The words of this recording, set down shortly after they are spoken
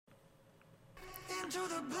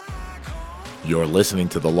You're listening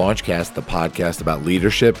to The Launchcast, the podcast about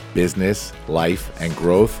leadership, business, life, and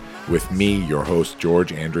growth with me, your host,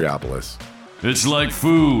 George Andriopoulos. It's like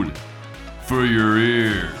food for your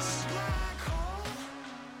ears.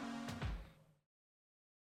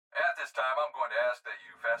 At this time, I'm going to ask that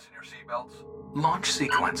you fasten your seatbelts. Launch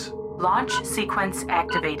sequence. Launch sequence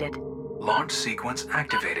activated. Launch sequence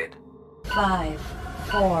activated. 5,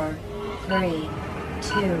 4, 3,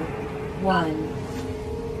 2, 1.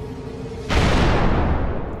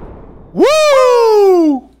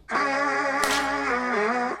 Woo!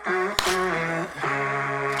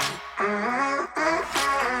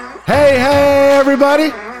 Hey,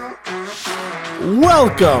 everybody.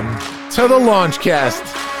 Welcome to the Launchcast.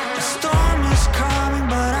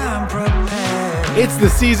 It's the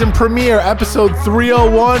season premiere, episode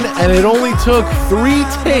 301, and it only took 3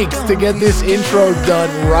 takes to get this intro done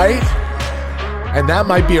right. And that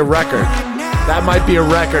might be a record.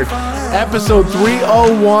 Episode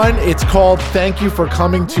 301, it's called Thank You for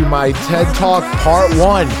Coming to My TED Talk Part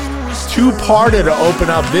 1. 2-parter to open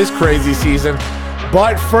up this crazy season.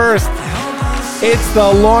 But first, it's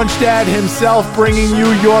the Launch Dad himself bringing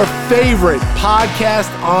you your favorite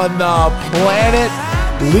podcast on the planet.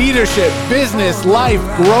 Leadership, business, life,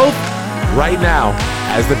 growth, right now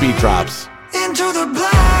as the beat drops. Into the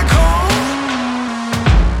black hole.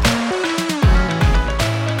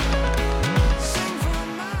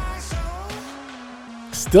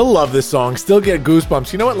 Still love this song. Still get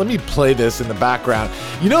goosebumps. You know what? Let me play this in the background.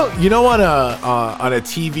 You know on a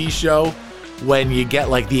TV show when you get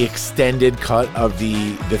like the extended cut of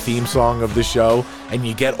the theme song of the show and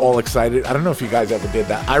you get all excited. I don't know if you guys ever did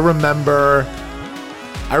that. I remember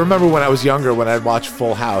when I was younger, when I'd watch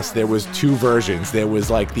Full House, there was 2 versions. There was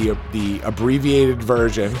like the abbreviated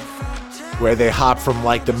version where they hop from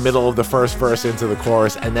like the middle of the first verse into the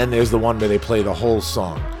chorus, and then there's the one where they play the whole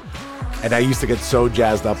song. And I used to get so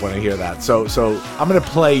jazzed up when I hear that. So I'm going to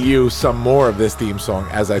play you some more of this theme song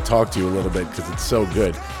as I talk to you a little bit because it's so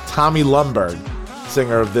good. Tommy Lundberg,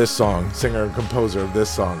 singer and composer of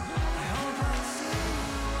this song.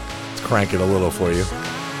 Let's crank it a little for you.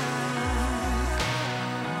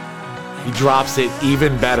 He drops it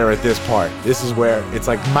even better at this part. This is where it's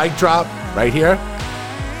like mic drop right here.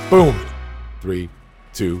 Boom. 3,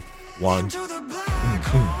 2, 1.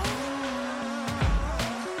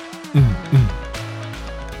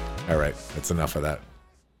 All right, that's enough of that.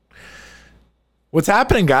 What's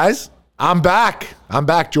happening, guys? I'm back.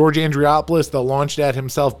 George Andriopoulos, the Launch Dad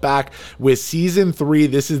himself, back with season 3.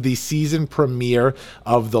 This is the season premiere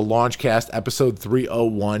of the Launchcast, episode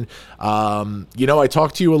 301. I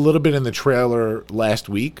talked to you a little bit in the trailer last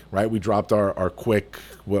week, right? We dropped our quick,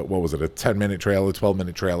 what was it, a 10-minute trailer,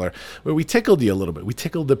 12-minute trailer, where we tickled you a little bit. We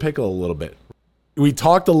tickled the pickle a little bit. We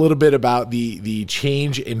talked a little bit about the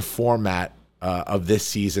change in format of this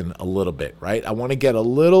season a little bit, right? I want to get a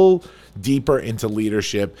little deeper into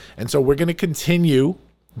leadership. And so we're going to continue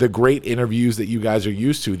the great interviews that you guys are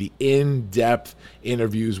used to, the in-depth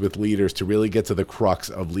interviews with leaders to really get to the crux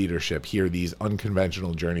of leadership, hear these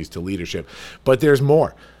unconventional journeys to leadership. But there's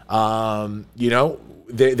more. There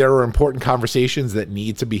are important conversations that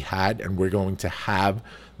need to be had, and we're going to have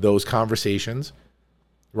those conversations,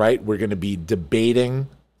 right? We're going to be debating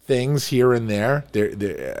things here and there.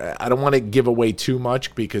 I don't want to give away too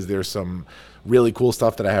much because there's some really cool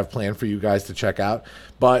stuff that I have planned for you guys to check out.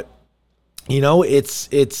 But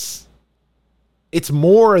it's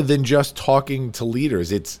more than just talking to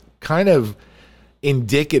leaders. It's kind of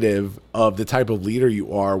indicative of the type of leader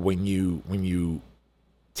you are when you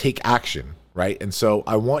take action, right? And so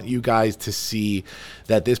I want you guys to see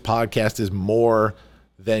that this podcast is more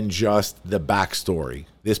than just the backstory.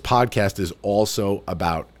 This podcast is also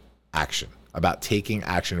about action, about taking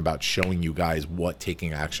action, about showing you guys what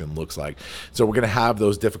taking action looks like. So we're going to have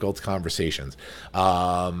those difficult conversations.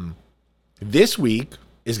 This week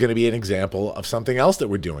is going to be an example of something else that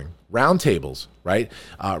we're doing. Roundtables, right?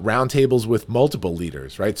 Roundtables with multiple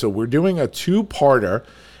leaders, right? So we're doing a 2-parter,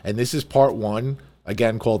 and this is part 1,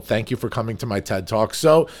 again, called Thank You for Coming to My TED Talk.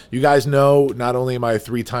 So you guys know, not only am I a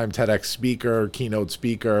 3-time TEDx speaker, keynote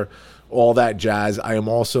speaker, all that jazz, I am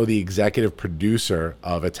also the executive producer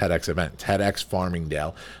of a TEDx event, TEDx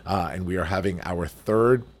Farmingdale, and we are having our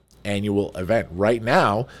 3rd annual event. Right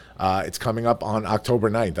now, it's coming up on October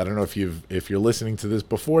 9th. I don't know if you're listening to this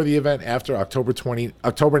before the event, after October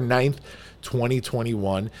 9th,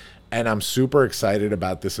 2021, and I'm super excited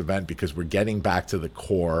about this event because we're getting back to the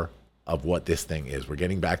core of what this thing is. We're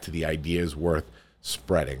getting back to the ideas worth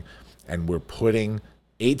spreading, and we're putting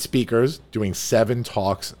 8 speakers doing 7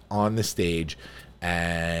 talks on the stage,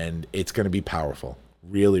 and it's going to be powerful.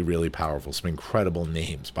 Really, really powerful. Some incredible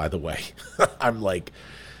names, by the way. I'm like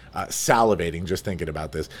salivating just thinking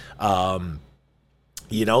about this.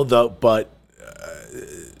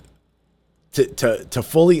 To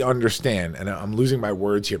fully understand, and I'm losing my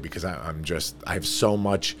words here because I have so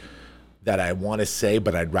much that I want to say,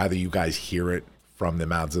 but I'd rather you guys hear it from the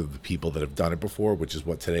mouths of the people that have done it before, which is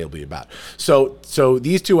what today will be about. So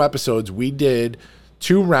these 2 episodes, we did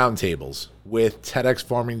 2 roundtables with TEDx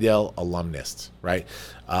Farmingdale alumnists, right?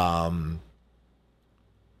 The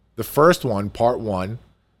first one, part 1,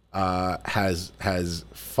 has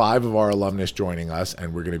 5 of our alumnus joining us,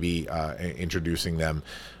 and we're going to be introducing them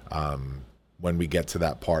when we get to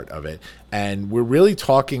that part of it. And we're really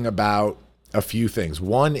talking about a few things.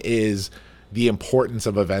 One is the importance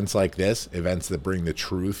of events like this, events that bring the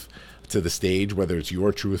truth to the stage, whether it's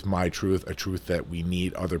your truth, my truth, a truth that we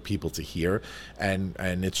need other people to hear. And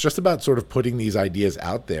it's just about sort of putting these ideas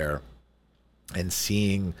out there and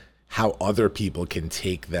seeing how other people can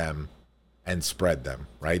take them and spread them,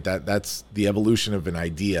 right? That's the evolution of an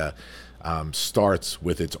idea, starts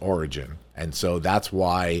with its origin. And so that's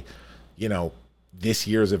why, this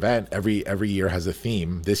year's event, every year has a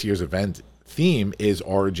theme. This year's event theme is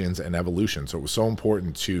origins and evolution. So it was so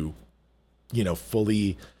important to,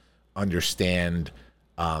 fully understand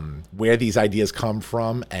where these ideas come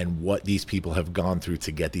from and what these people have gone through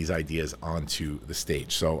to get these ideas onto the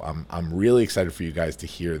stage. So I'm really excited for you guys to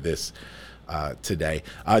hear this today.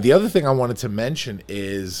 The other thing I wanted to mention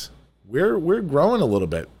is we're growing a little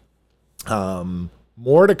bit.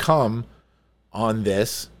 More to come on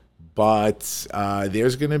this, but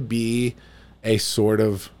there's going to be a sort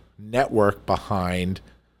of network behind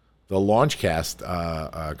the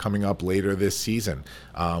Launchcast coming up later this season.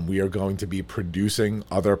 We are going to be producing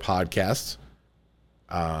other podcasts.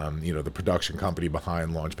 The production company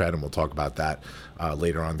behind Launchpad, and we'll talk about that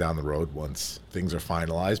later on down the road once things are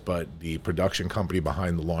finalized. But the production company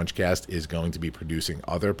behind the Launchcast is going to be producing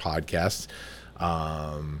other podcasts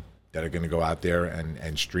that are going to go out there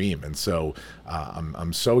and stream. And so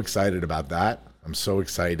I'm so excited about that. I'm so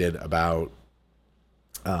excited about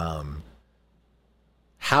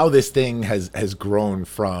how this thing has grown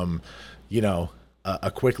from,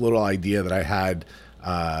 a quick little idea that I had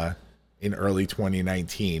in early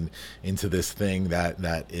 2019 into this thing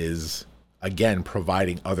that is, again,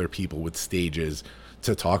 providing other people with stages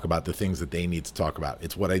to talk about the things that they need to talk about.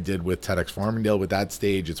 It's what I did with TEDx Farmingdale with that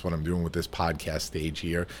stage. It's what I'm doing with this podcast stage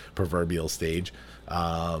here, proverbial stage.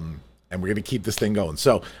 And we're going to keep this thing going.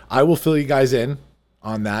 So I will fill you guys in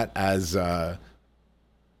on that as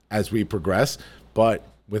we progress. But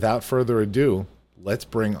without further ado, let's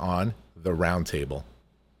bring on the roundtable.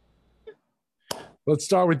 Let's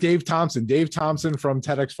start with Dave Thompson. Dave Thompson from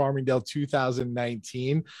TEDx Farmingdale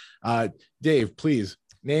 2019. Dave, please,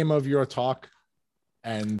 name of your talk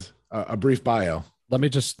and a brief bio. Let me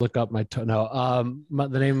just look up the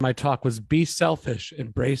name of my talk was Be Selfish,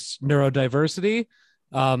 Embrace Neurodiversity.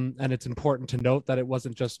 And it's important to note that it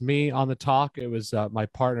wasn't just me on the talk. It was my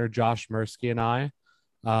partner, Josh Mirsky, and I.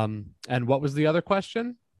 And what was the other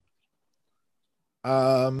question?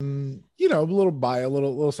 A little bio,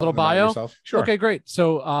 little bio about yourself. Sure. Okay, great.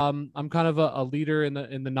 So I'm kind of a leader in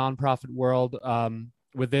the nonprofit world,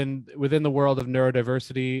 within the world of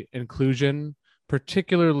neurodiversity inclusion,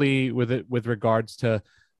 particularly with regards to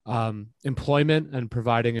employment and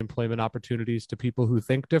providing employment opportunities to people who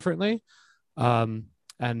think differently.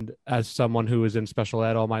 And as someone who is in special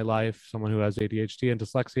ed all my life, someone who has ADHD and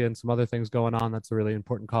dyslexia and some other things going on, that's a really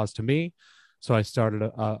important cause to me. So I started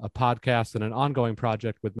a podcast and an ongoing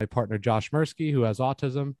project with my partner, Josh Mirsky, who has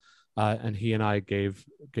autism. And he and I gave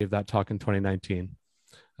that talk in 2019.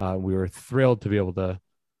 We were thrilled to be able to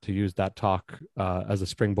use that talk as a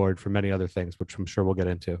springboard for many other things, which I'm sure we'll get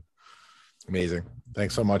into. Amazing.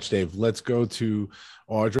 Thanks so much, Dave. Let's go to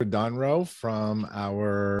Audra Dunrow from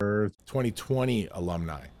our 2020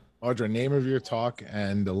 alumni. Audra, name of your talk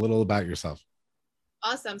and a little about yourself.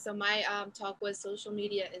 Awesome. So my talk was Social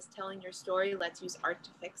Media is Telling Your Story. Let's use art to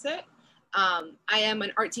fix it. I am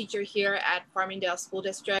an art teacher here at Farmingdale School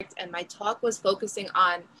District, and my talk was focusing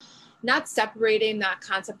on not separating that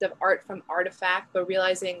concept of art from artifact, but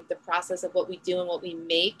realizing the process of what we do and what we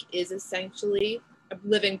make is essentially a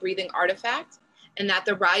living, breathing artifact, and that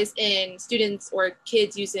the rise in students or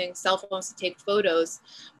kids using cell phones to take photos,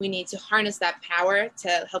 we need to harness that power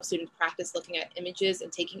to help students practice looking at images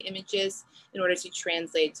and taking images in order to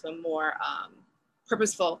translate to a more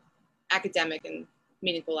purposeful, academic, and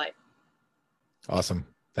meaningful life. Awesome.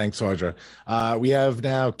 Thanks, Audra. We have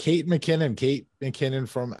now Kate McKinnon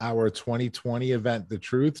from our 2020 event, The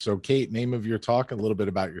Truth. So Kate, name of your talk, a little bit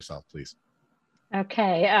about yourself, please.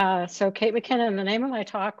 Okay, so Kate McKinnon, the name of my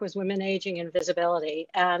talk was Women Aging and Visibility.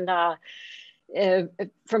 And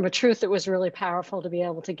from a truth, it was really powerful to be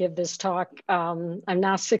able to give this talk. I'm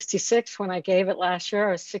now 66. When I gave it last year,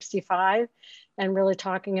 I was 65, and really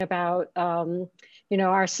talking about,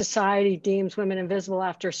 our society deems women invisible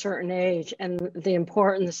after a certain age, and the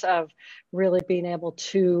importance of really being able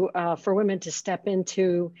to, for women to step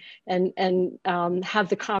into and have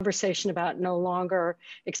the conversation about no longer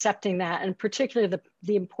accepting that. And particularly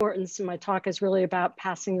the importance in my talk is really about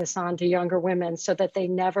passing this on to younger women so that they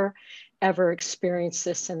never, ever experience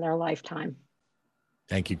this in their lifetime.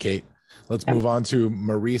 Thank you, Kate. Let's move on to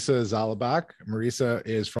Marisa Zalabak. Marisa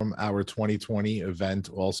is from our 2020 event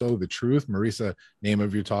also, The Truth. Marisa, name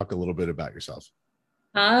of your talk, a little bit about yourself.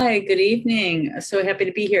 Hi, good evening. So happy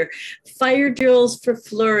to be here. Fire Drills for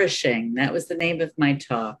Flourishing. That was the name of my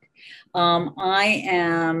talk. I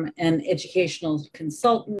am an educational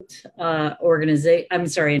consultant, an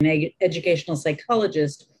educational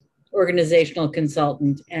psychologist, organizational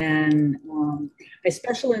consultant, and I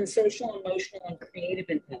specialize in social, emotional, and creative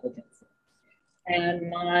intelligence. And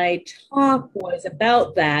my talk was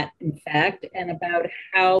about that, in fact, and about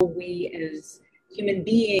how we as human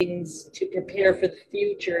beings, to prepare for the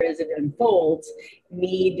future as it unfolds,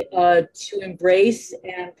 need to embrace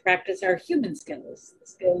and practice our human skills, the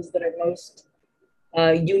skills that are most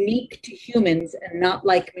unique to humans and not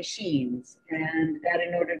like machines. And that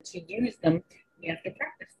in order to use them, we have to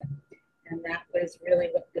practice them. And that was really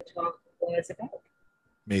what the talk was about.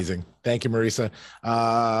 Amazing. Thank you, Marisa.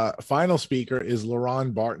 Final speaker is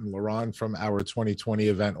LaRon Barton. LaRon from our 2020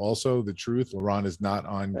 event also, The Truth. LaRon is not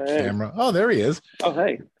on camera. Oh, there he is. Oh,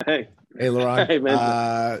 hey. Hey, LaRon. Hey,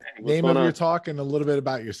 man. Name of your talk and a little bit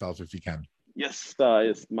about yourself, if you can. Yes,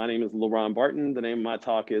 my name is LaRon Barton. The name of my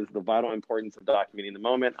talk is The Vital Importance of Documenting the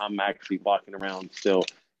Moment. I'm actually walking around still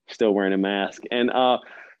wearing a mask. And,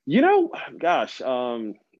 gosh,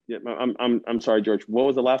 yeah, I'm sorry, George. What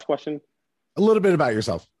was the last question? A little bit about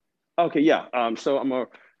yourself. Okay, yeah. So I'm a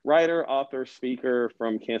writer, author, speaker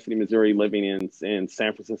from Kansas City, Missouri, living in San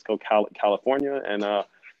Francisco, California, and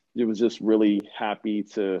it was just really happy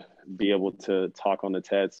to be able to talk on the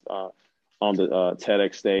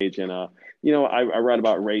TEDx stage. And I write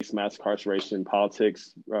about race, mass incarceration,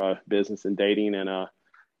 politics, business, and dating, and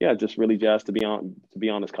just really jazzed to be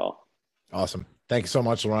on this call. Awesome. Thank you so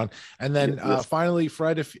much, LaRon. And then finally,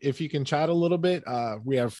 Fred, if you can chat a little bit,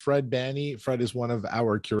 we have Fred Banney. Fred is one of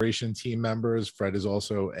our curation team members. Fred is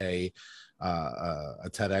also a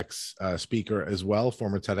TEDx speaker as well,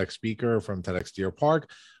 former TEDx speaker from TEDx Deer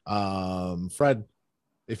Park. Fred,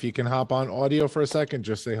 if you can hop on audio for a second,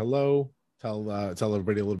 just say hello. Tell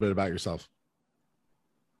everybody a little bit about yourself.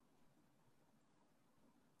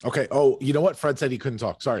 Okay. Oh, you know what? Fred said he couldn't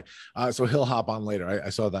talk. Sorry. So he'll hop on later. I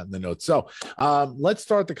saw that in the notes. So let's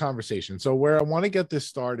start the conversation. So where I want to get this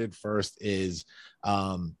started first is,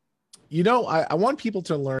 I want people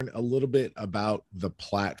to learn a little bit about the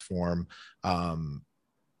platform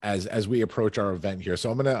as we approach our event here. So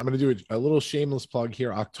I'm gonna do a little shameless plug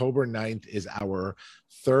here. October 9th is our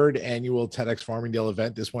third annual TEDx Farmingdale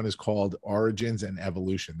event. This one is called Origins and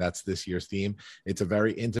Evolution. That's this year's theme. It's a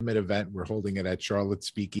very intimate event. We're holding it at Charlotte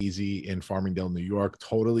Speakeasy in Farmingdale, New York.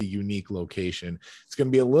 Totally unique location. It's going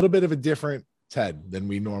to be a little bit of a different TED than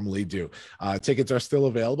we normally do. Tickets are still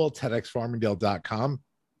available, TEDxFarmingdale.com.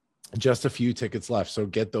 Just a few tickets left. So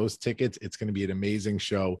get those tickets. It's going to be an amazing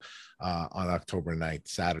show on October 9th,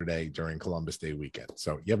 Saturday during Columbus Day weekend.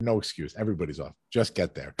 So you have no excuse. Everybody's off. Just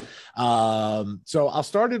get there. So I'll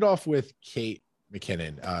start it off with Kate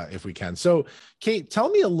McKinnon, if we can. So Kate, tell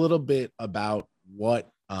me a little bit about what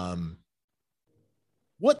TEDx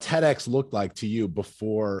looked like to you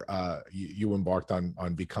before you embarked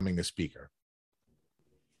on becoming a speaker.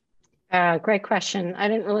 Great question. I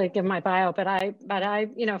didn't really give my bio, but I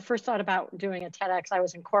first thought about doing a TEDx. I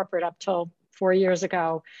was in corporate up till 4 years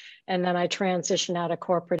ago, and then I transitioned out of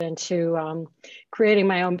corporate into creating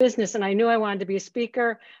my own business. And I knew I wanted to be a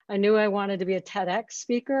speaker. I knew I wanted to be a TEDx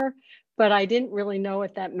speaker, but I didn't really know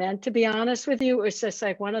what that meant, to be honest with you. It was just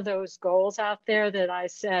like one of those goals out there that I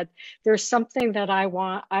said, there's something that I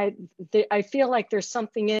want. I feel like there's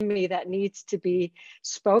something in me that needs to be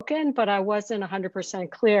spoken, but I wasn't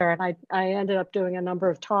 100% clear. And I ended up doing a number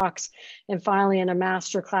of talks, and finally in a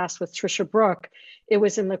master class with Trisha Brook. It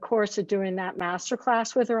was in the course of doing that master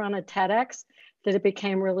class with her on a TEDx that it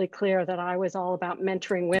became really clear that I was all about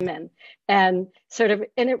mentoring women, and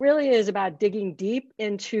it really is about digging deep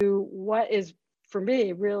into what is, for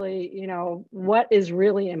me, really, what is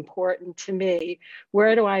really important to me.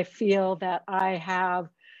 Where do I feel that I have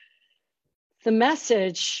the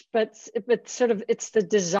message, but sort of it's the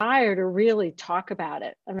desire to really talk about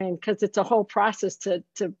it. I mean, because it's a whole process to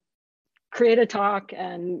create a talk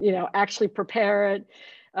and, you know, actually prepare it,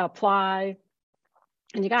 apply.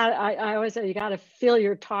 And I always say, you got to feel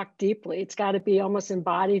your talk deeply. It's got to be almost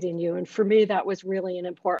embodied in you. And for me, that was really an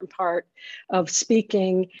important part of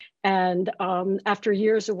speaking. And after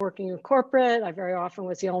years of working in corporate, I very often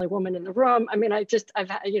was the only woman in the room. I mean, I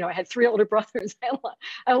had 3 older brothers. I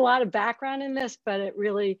had a lot of background in this, but it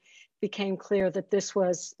really became clear that this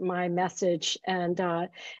was my message. And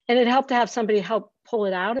it helped to have somebody help pull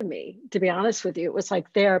it out of me, to be honest with you. It was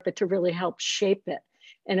like there, but to really help shape it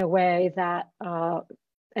in a way that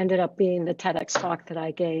ended up being the TEDx talk that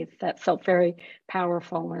I gave that felt very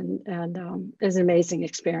powerful and it was an amazing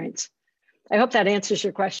experience. I hope that answers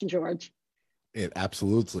your question, George. It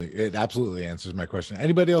absolutely answers my question.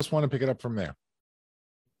 Anybody else want to pick it up from there?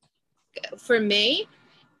 For me,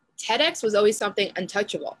 TEDx was always something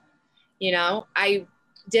untouchable. You know, I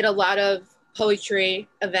did a lot of poetry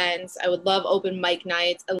events. I would love open mic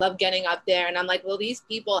nights. I love getting up there and I'm like, well, these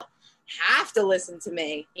people have to listen to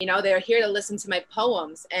me. You know, they're here to listen to my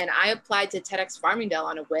poems. And I applied to TEDx Farmingdale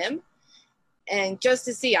on a whim. And just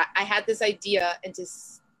to see, I had this idea and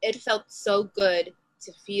it felt so good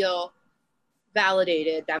to feel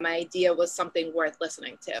validated that my idea was something worth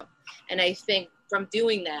listening to. And I think from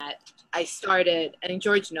doing that, I started, and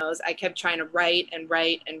George knows, I kept trying to write and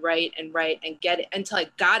get it until I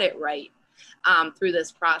got it right through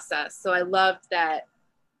this process. So I loved that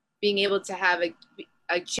being able to have a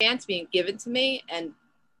chance being given to me, and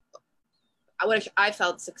what I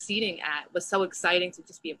felt succeeding at was so exciting to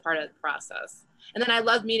just be a part of the process. And then I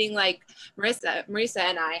loved meeting like Marisa. Marisa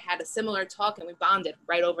and I had a similar talk and we bonded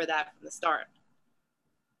right over that from the start.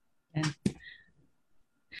 Yeah.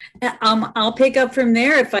 I'll pick up from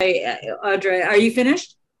there Audrey, are you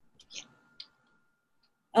finished?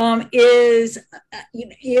 It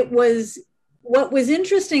was, what was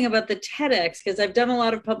interesting about the TEDx, because I've done a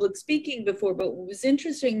lot of public speaking before, but what was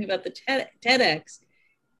interesting about the TEDx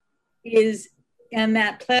is, and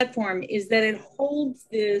that platform, is that it holds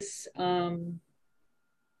this, I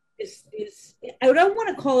don't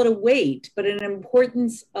want to call it a weight, but an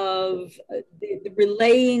importance of the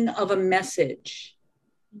relaying of a message.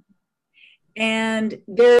 And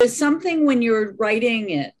there is something when you're writing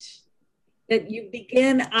it that you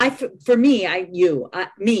begin, I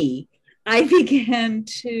began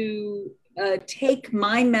to take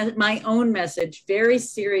my own message very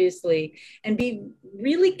seriously and be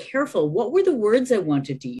really careful. What were the words I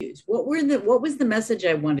wanted to use? What was the message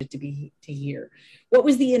I wanted to hear? What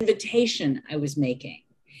was the invitation I was making?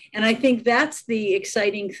 And I think that's the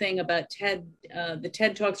exciting thing about the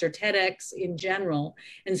TED Talks or TEDx in general,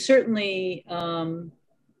 and certainly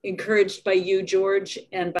encouraged by you, George,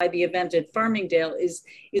 and by the event at Farmingdale, is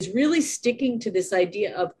really sticking to this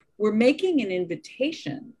idea of we're making an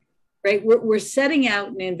invitation, right? We're setting out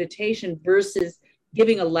an invitation versus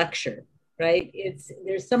giving a lecture, right?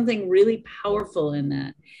 There's something really powerful in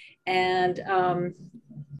that, and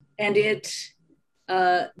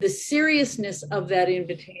the seriousness of that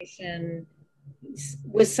invitation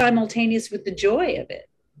was simultaneous with the joy of it.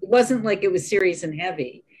 It wasn't like it was serious and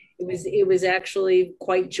heavy. It was actually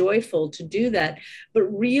quite joyful to do that. But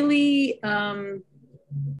really,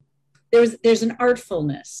 there's an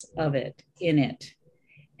artfulness of it in it.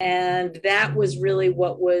 And that was really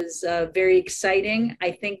what was very exciting,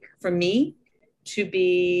 I think, for me to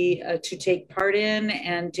take part in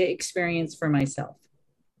and to experience for myself.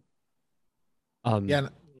 Go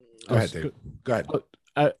ahead, Dave. Go ahead.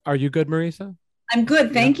 Are you good, Marisa? I'm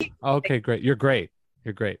good, thank you. Okay, great. You're great.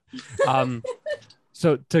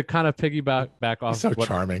 So to kind of piggyback off, so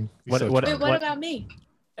charming. What about me?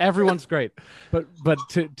 Everyone's great, but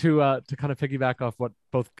to kind of piggyback off what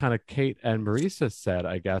both kind of Kate and Marisa said,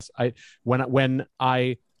 I guess when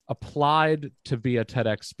I applied to be a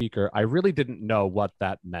TEDx speaker, I really didn't know what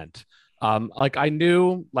that meant. Like I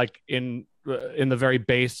knew, like in the very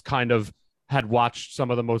base kind of, had watched some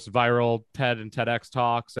of the most viral TED and TEDx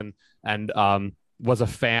talks and was a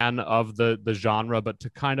fan of the genre, but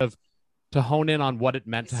to hone in on what it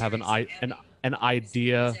meant to have an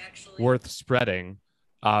idea worth spreading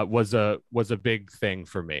was a big thing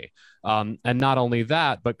for me. And not only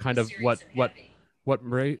that, but kind of what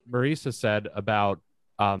Marisa said about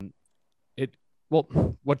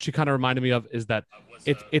what she kind of reminded me of is that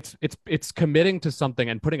it's committing to something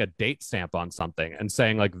and putting a date stamp on something and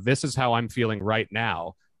saying like, this is how I'm feeling right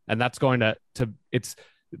now. And that's going to it's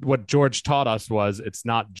what George taught us was it's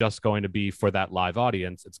not just going to be for that live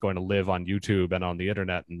audience. It's going to live on YouTube and on the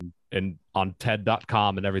internet and on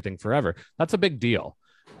TED.com and everything forever. That's a big deal.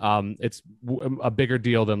 It's a bigger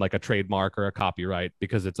deal than like a trademark or a copyright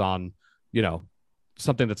because it's on, you know,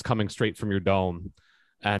 something that's coming straight from your dome.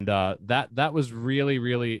 And that was really,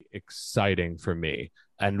 really exciting for me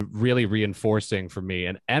and really reinforcing for me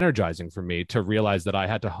and energizing for me to realize that I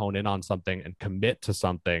had to hone in on something and commit to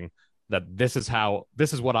something, that this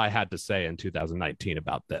is what I had to say in 2019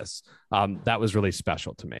 about this. That was really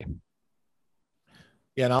special to me.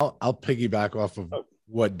 Yeah, and I'll piggyback off of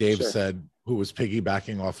what Dave Sure. said, who was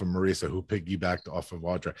piggybacking off of Marisa, who piggybacked off of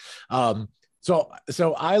Audra.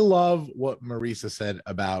 So I love what Marisa said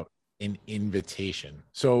about an invitation.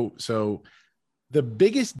 So the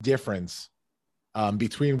biggest difference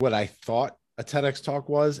between what I thought a TEDx talk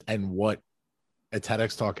was and what a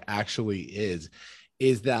TEDx talk actually is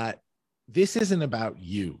that this isn't about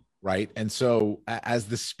you, right? And so as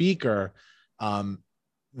the speaker,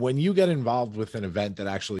 when you get involved with an event that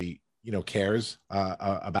actually, you know, cares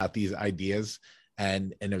about these ideas,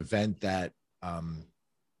 and an event that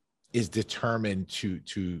is determined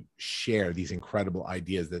to share these incredible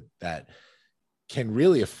ideas that can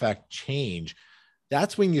really affect change,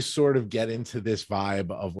 that's when you sort of get into this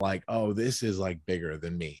vibe of like, oh, this is like bigger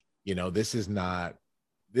than me. You know, this is not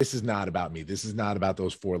about me. This is not about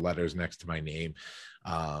those 4 letters next to my name.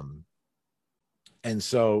 And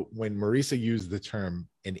so when Marisa used the term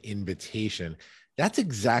an invitation, that's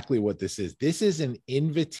exactly what this is. This is an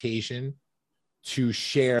invitation to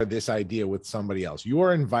share this idea with somebody else. You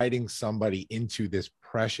are inviting somebody into this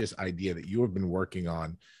precious idea that you have been working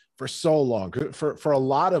on for so long. For a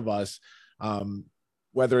lot of us,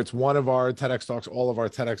 whether it's one of our TEDx talks, all of our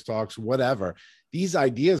TEDx talks, whatever, these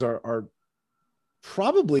ideas are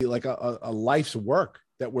probably like a life's work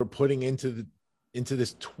that we're putting into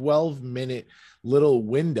this 12-minute little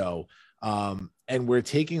window. And we're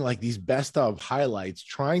taking like these best of highlights,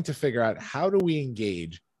 trying to figure out, how do we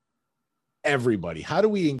engage everybody? How do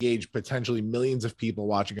we engage potentially millions of people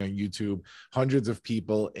watching on YouTube, hundreds of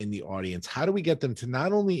people in the audience? How do we get them to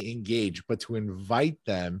not only engage, but to invite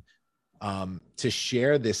them to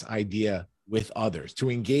share this idea with others,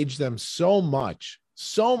 to engage them so much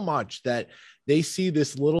that they see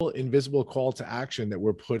this little invisible call to action that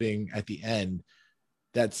we're putting at the end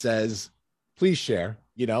that says, please share,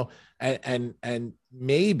 you know, and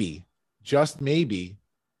maybe, just maybe,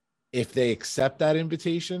 if they accept that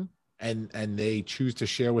invitation and they choose to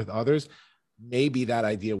share with others, maybe that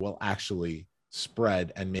idea will actually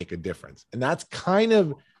spread and make a difference. And that's kind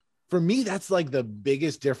of, for me, that's like the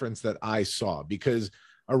biggest difference that I saw, because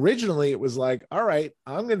originally it was like, all right,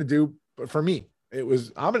 I'm going to do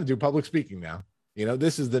public speaking now. You know,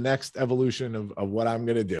 this is the next evolution of what I'm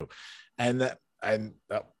going to do. And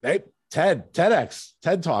hey, TEDx,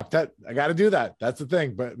 TED Talk, I got to do that. That's the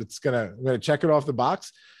thing, but I'm going to check it off the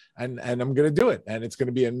box, and I'm going to do it. And it's going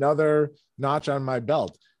to be another notch on my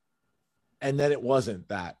belt. And then it wasn't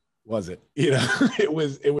that, was it? You know, it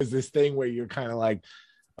was this thing where you're kind of like,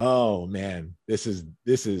 oh man, this is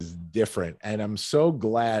different. And I'm so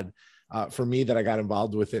glad for me that I got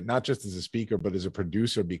involved with it, not just as a speaker, but as a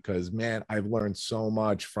producer, because man, I've learned so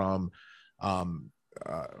much from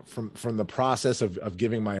the process of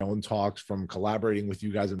giving my own talks, from collaborating with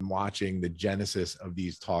you guys and watching the genesis of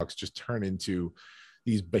these talks just turn into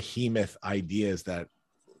these behemoth ideas that,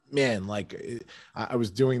 man, like I was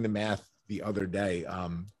doing the math the other day,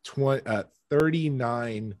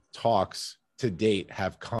 39 talks to date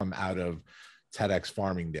have come out of TEDx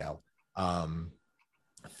Farmingdale.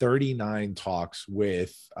 39 talks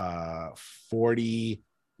with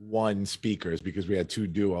 41 speakers, because we had 2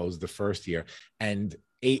 duos the first year, and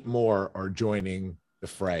 8 more are joining the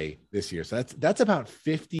fray this year. So that's about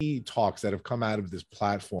 50 talks that have come out of this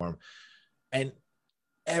platform, and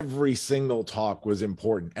every single talk was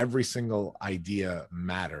important. Every single idea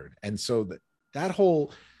mattered. And so that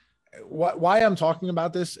whole, why I'm talking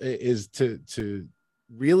about this is to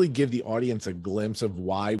really give the audience a glimpse of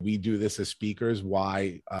why we do this as speakers,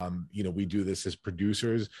 why we do this as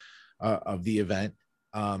producers of the event.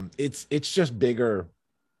 It's just bigger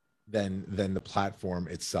than the platform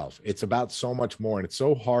itself. It's about so much more, and it's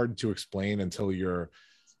so hard to explain until you're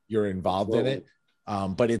involved in it.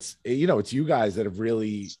 But it's you guys that have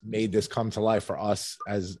really made this come to life for us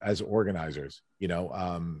as organizers,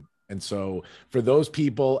 and so for those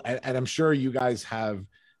people, and I'm sure you guys have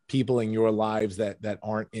people in your lives that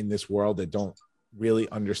aren't in this world, that don't really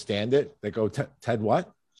understand it, that go, Ted,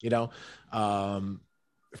 what?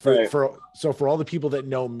 For all the people that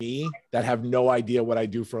know me, that have no idea what I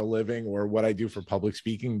do for a living or what I do for public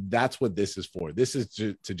speaking, that's what this is for. This is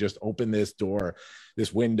to just open this door,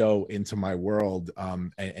 this window into my world,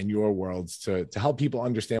 and your worlds, to help people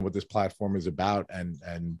understand what this platform is about,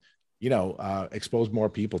 and expose more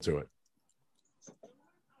people to it.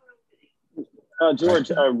 George,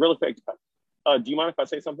 really quick, do you mind if I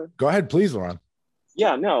say something? Go ahead, please, Laurent.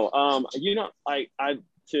 Yeah, no, I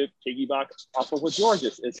to piggyback off of what George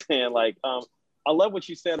is saying, like, I love what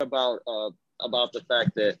you said about the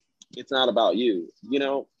fact that it's not about you.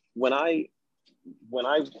 When I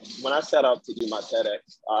set out to do my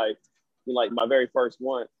TEDx, like my very first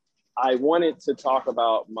one, I wanted to talk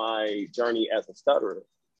about my journey as a stutterer.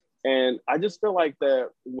 And I just feel like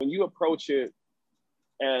that when you approach it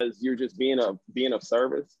as you're just being of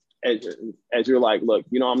service, as you're like, look,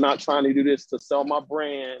 I'm not trying to do this to sell my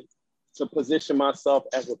brand, to position myself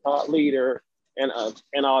as a thought leader and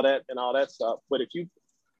all that stuff. But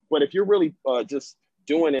if you're really just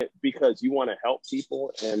doing it because you want to help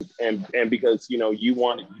people and because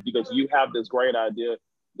because you have this great idea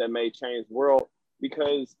that may change the world,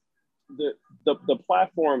 because the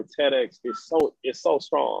platform TEDx is so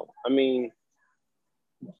strong. I mean,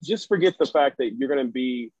 just forget the fact that you're going to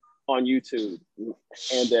be on YouTube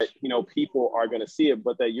and that people are going to see it,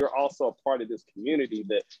 but that you're also a part of this community.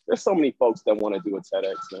 That there's so many folks that want to do a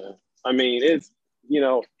TEDx, man. I mean, it's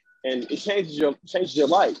and it changes your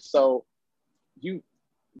life. So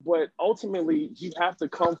but ultimately you have to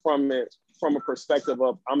come from it from a perspective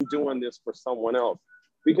of, I'm doing this for someone else.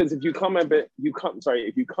 Because if you come at it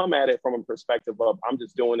from a perspective of, I'm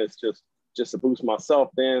just doing this just to boost myself,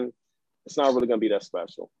 then it's not really going to be that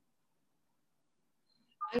special.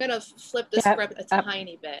 I'm going to flip the script a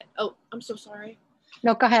tiny bit. Oh, I'm so sorry.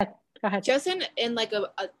 No, go ahead. Go ahead. Just in like a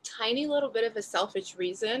tiny little bit of a selfish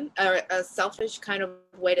reason, or a selfish kind of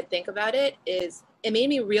way to think about it, is it made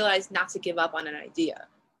me realize not to give up on an idea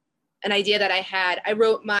that I had. I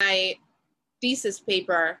wrote my thesis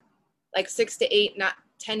paper like 6 to 8, not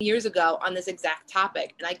 10 years ago on this exact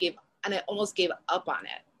topic. And I almost gave up on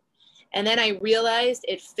it. And then I realized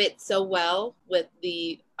it fit so well with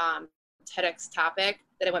the TEDx topic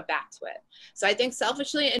that I went back to it. So I think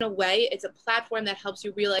selfishly, in a way, it's a platform that helps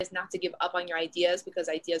you realize not to give up on your ideas, because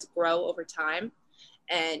ideas grow over time.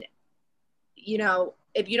 And,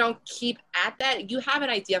 if you don't keep at that, you have an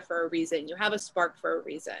idea for a reason. You have a spark for a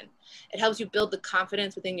reason. It helps you build the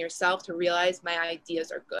confidence within yourself to realize my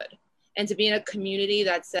ideas are good. And to be in a community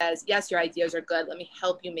that says, yes, your ideas are good, let me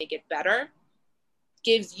help you make it better,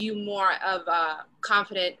 gives you more of a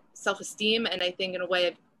confident self-esteem. And I think in a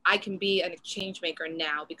way, I can be a change maker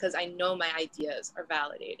now because I know my ideas are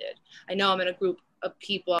validated. I know I'm in a group of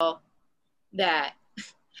people that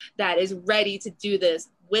is ready to do this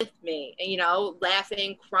with me, and,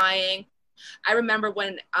 laughing, crying. I remember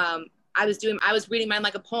when I was reading mine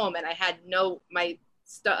like a poem, and I had my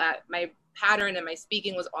pattern and my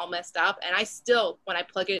speaking was all messed up. And I still, when I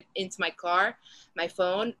plug it into my car, my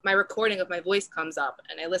phone, my recording of my voice comes up,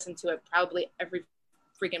 and I listen to it probably every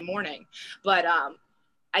freaking morning. But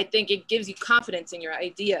I think it gives you confidence in your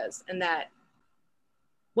ideas, and that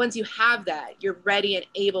once you have that, you're ready and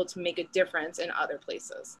able to make a difference in other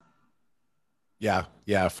places. Yeah,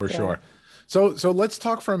 for sure. So let's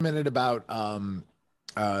talk for a minute about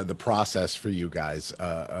the process for you guys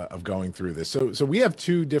of going through this. So we have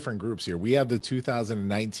two different groups here. We have the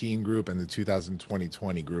 2019 group and the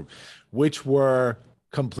 2020 group, which were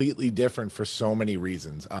completely different for so many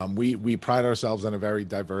reasons. We pride ourselves on a very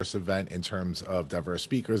diverse event in terms of diverse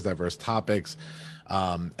speakers, diverse topics.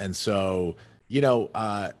 And so,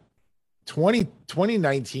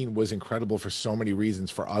 2019 was incredible for so many reasons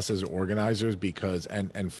for us as organizers, because,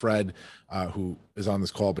 and Fred, who is on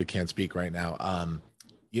this call but can't speak right now,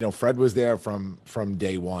 Fred was there from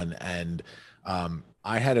day one. And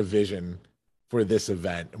I had a vision for this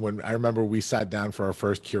event. When I remember we sat down for our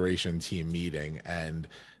first curation team meeting, and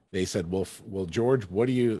they said, well, George, what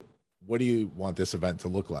do you want this event to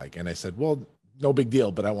look like? And I said, well, no big deal,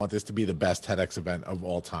 but I want this to be the best TEDx event of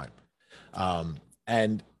all time.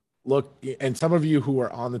 And look, and some of you who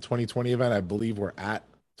are on the 2020 event, I believe were at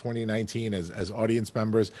 2019 as audience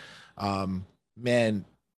members, man,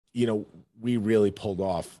 we really pulled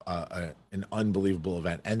off an unbelievable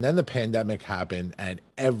event. And then the pandemic happened and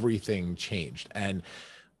everything changed. And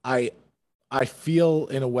I feel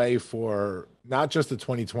in a way for not just the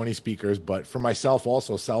 2020 speakers, but for myself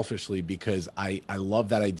also selfishly, because I love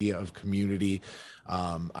that idea of community.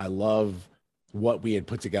 I love what we had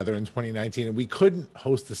put together in 2019, and we couldn't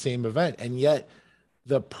host the same event. And yet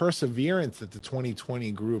the perseverance that the 2020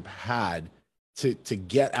 group had to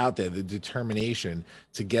get out there, the determination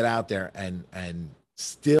to get out there and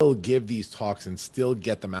still give these talks and still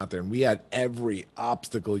get them out there. And we had every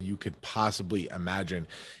obstacle you could possibly imagine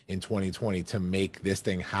in 2020 to make this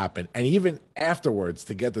thing happen. And even afterwards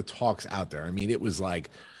to get the talks out there. I mean, it was like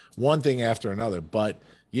one thing after another. But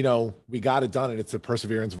you know, we got it done, and it's the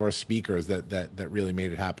perseverance of our speakers that really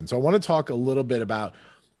made it happen. So I want to talk a little bit about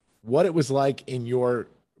what it was like in your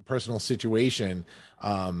personal situation,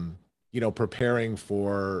 you know, preparing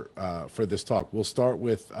for this talk. We'll start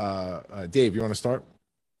with Dave. You want to start?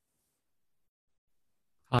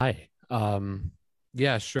 Hi.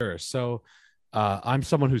 Yeah, sure. So I'm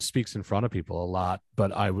someone who speaks in front of people a lot,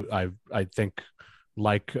 but I think,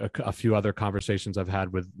 like a few other conversations I've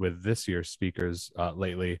had with this year's speakers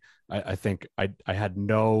lately, I think I had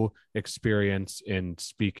no experience in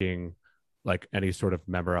speaking like any sort of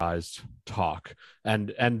memorized talk,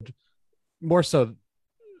 and more so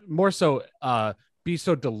be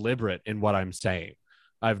so deliberate in what I'm saying.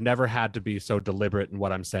 I've never had to be so deliberate in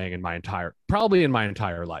what I'm saying in my entire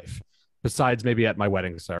life, besides maybe at my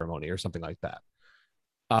wedding ceremony or something like that.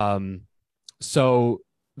 So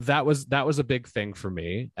that was a big thing for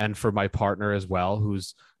me, and for my partner as well,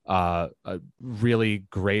 who's really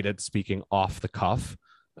great at speaking off the cuff.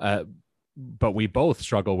 But we both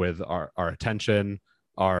struggle with our attention,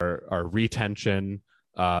 our retention,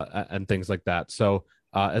 and things like that. So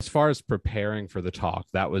as far as preparing for the talk,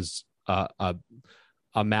 that was a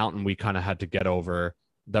mountain we kind of had to get over,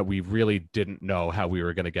 that we really didn't know how we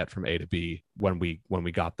were going to get from A to B when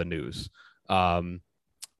we got the news.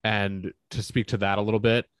 And to speak to that a little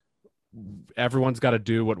bit, everyone's got to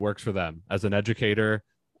do what works for them. As an educator,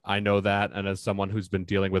 I know that. And as someone who's been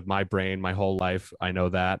dealing with my brain my whole life, I know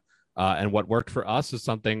that. And what worked for us is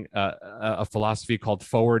something, a philosophy called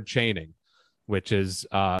forward chaining, which is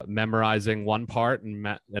memorizing one part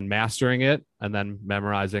and mastering it, and then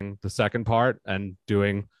memorizing the second part and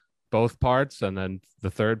doing both parts, and then the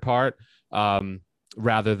third part,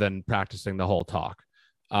 rather than practicing the whole talk.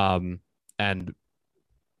 And,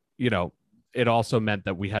 you know, it also meant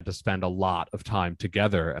that we had to spend a lot of time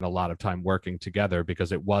together and a lot of time working together,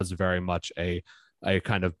 because it was very much a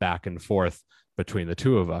kind of back and forth between the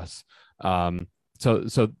two of us. So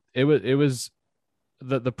it was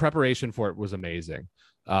the preparation for it was amazing.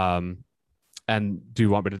 And do you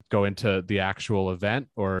want me to go into the actual event,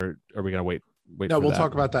 or are we going to wait? No, we'll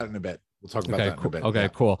talk about that in a bit. We'll talk about that in a bit. Okay,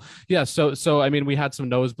 cool. Yeah. So I mean, we had some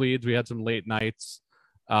nosebleeds, we had some late nights.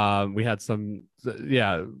 We had some,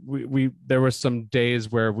 we there were some days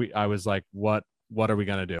where I was like, what are we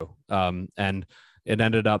going to do? And it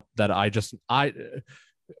ended up that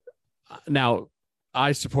now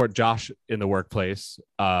I support Josh in the workplace,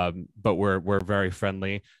 but we're very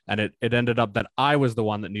friendly. And it ended up that I was the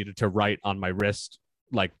one that needed to write on my wrist,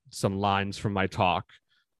 like some lines from my talk,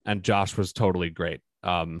 and Josh was totally great.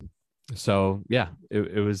 So yeah,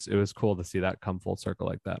 it was cool to see that come full circle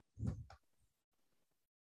like that.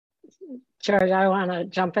 George, I want to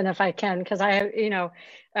jump in if I can, because as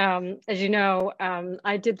you know,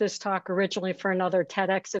 I did this talk originally for another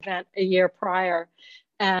TEDx event a year prior.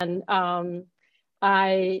 And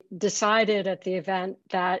I decided at the event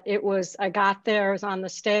that I got there, I was on the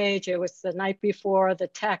stage, it was the night before, the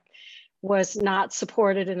tech was not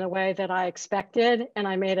supported in the way that I expected. And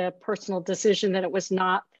I made a personal decision that it was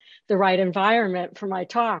not the right environment for my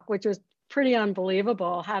talk, which was pretty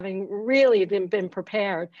unbelievable, having really been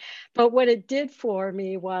prepared. But what it did for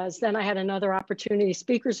me was then I had another opportunity,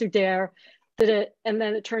 Speakers Who Dare did it. And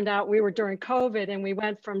then it turned out we were during COVID, and we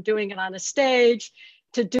went from doing it on a stage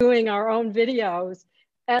to doing our own videos.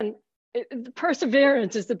 And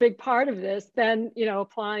perseverance is the big part of this. Then,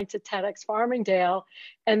 applying to TEDx Farmingdale,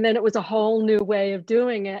 and then it was a whole new way of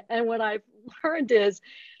doing it. And what I've learned is,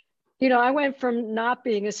 I went from not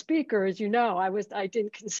being a speaker, as you know, I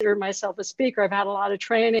didn't consider myself a speaker. I've had a lot of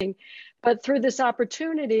training, but through this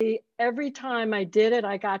opportunity, every time I did it,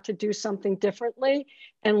 I got to do something differently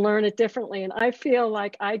and learn it differently. And I feel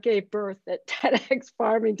like I gave birth at TEDx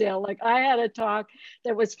Farmingdale. Like I had a talk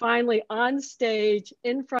that was finally on stage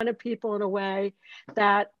in front of people in a way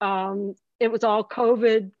that it was all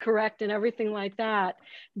COVID correct and everything like that,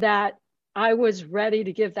 that I was ready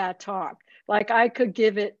to give that talk. Like I could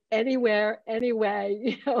give it anywhere,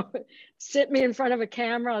 anyway, sit me in front of a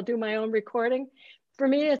camera, I'll do my own recording. For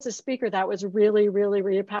me, as a speaker, that was really, really,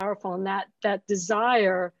 really powerful. And that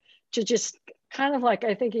desire to just kind of like,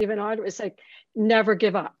 I think even Audrey was like, never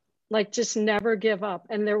give up, like just never give up.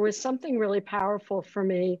 And there was something really powerful for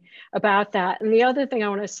me about that. And the other thing I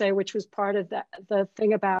want to say, which was part of the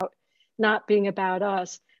thing about not being about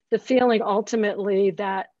us, the feeling ultimately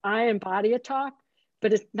that I embody a talk,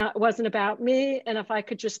 but it wasn't about me. And if I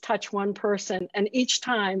could just touch one person, and each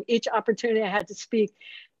opportunity I had to speak,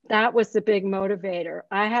 that was the big motivator.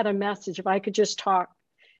 I had a message, if I could just talk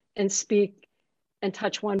and speak and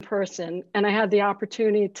touch one person. And I had the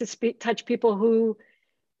opportunity to touch people who,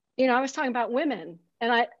 I was talking about women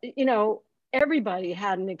And everybody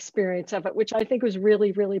had an experience of it, which I think was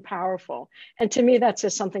really, really powerful. And to me, that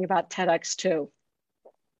says something about TEDx too.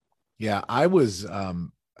 Yeah, I was,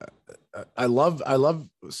 I love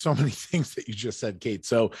so many things that you just said, Kate.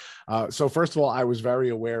 So first of all, I was very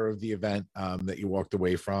aware of the event that you walked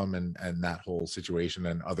away from, and that whole situation,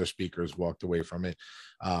 and other speakers walked away from it.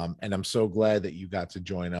 And I'm so glad that you got to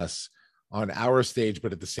join us on our stage,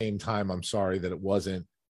 but at the same time, I'm sorry that it wasn't,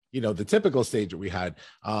 the typical stage that we had,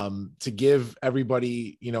 to give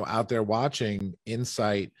everybody, out there watching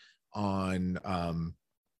insight on,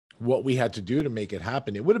 what we had to do to make it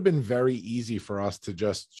happen. It would have been very easy for us to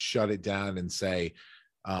just shut it down and say,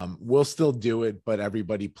 we'll still do it, but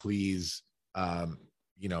everybody please,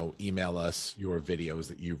 email us your videos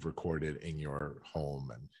that you've recorded in your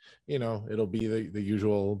home. And, it'll be the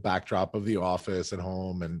usual backdrop of the office at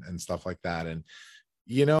home and stuff like that. And,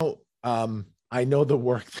 I know the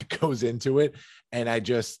work that goes into it. And I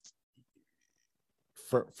just,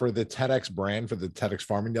 for the TEDx brand, for the TEDx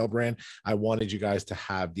Farmingdale brand, I wanted you guys to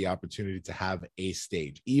have the opportunity to have a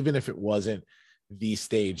stage, even if it wasn't the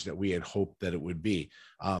stage that we had hoped that it would be.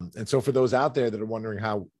 And so for those out there that are wondering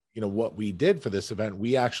how, what we did for this event,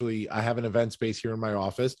 I have an event space here in my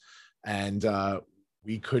office, and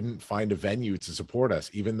we couldn't find a venue to support us,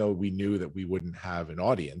 even though we knew that we wouldn't have an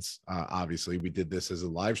audience. Obviously, we did this as a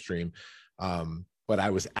live stream. But I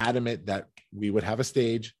was adamant that we would have a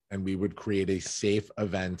stage and we would create a safe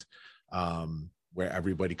event where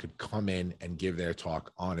everybody could come in and give their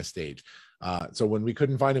talk on a stage. So when we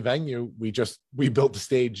couldn't find a venue, we built the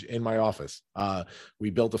stage in my office. We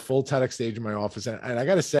built a full TEDx stage in my office. And I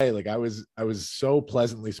got to say, I was so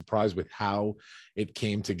pleasantly surprised with how it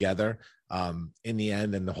came together in the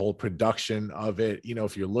end, and the whole production of it.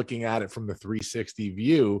 If you're looking at it from the 360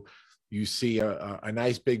 view, you see a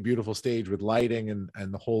nice, big, beautiful stage with lighting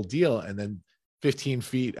and the whole deal. And then 15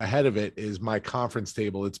 feet ahead of it is my conference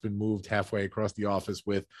table. It's been moved halfway across the office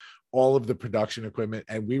with all of the production equipment.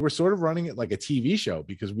 And we were sort of running it like a TV show,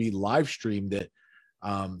 because we live streamed it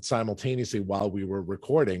simultaneously while we were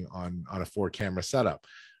recording on a 4-camera setup.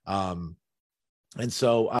 And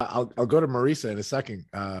so I'll go to Marisa in a second.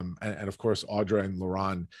 And of course, Audra and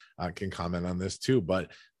Laurent can comment on this too.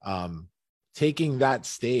 But taking that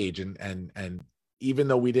stage and even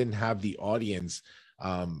though we didn't have the audience,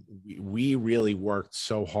 we really worked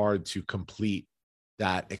so hard to complete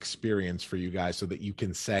that experience for you guys, so that you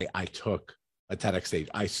can say, I took a TEDx stage.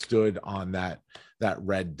 I stood on that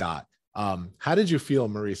red dot. How did you feel,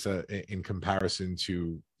 Marisa, in comparison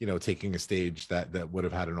to, taking a stage that would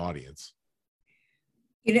have had an audience?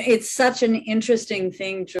 It's such an interesting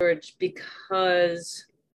thing, George, because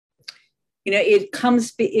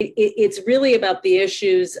it's really about the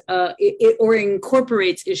issues, or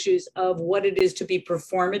incorporates issues of what it is to be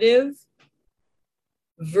performative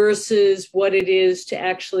versus what it is to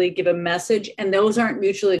actually give a message. And those aren't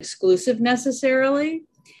mutually exclusive necessarily.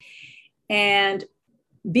 And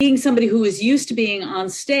being somebody who was used to being on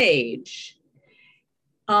stage,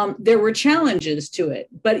 there were challenges to it.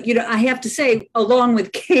 But, I have to say, along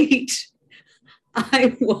with Kate,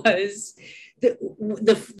 I was...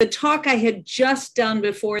 The talk I had just done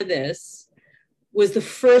before this was the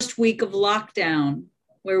first week of lockdown,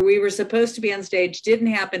 where we were supposed to be on stage,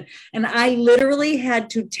 didn't happen. And I literally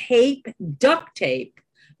had to duct tape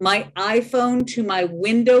my iPhone to my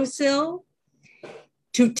windowsill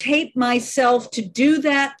to tape myself to do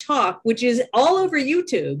that talk, which is all over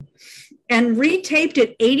YouTube, and retaped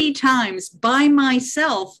it 80 times by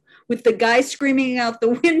myself with the guy screaming out the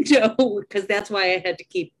window, because that's why I had to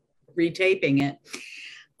keep retaping it.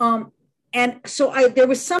 And so there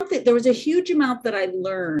was a huge amount that I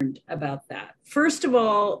learned about that. First of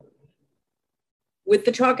all, with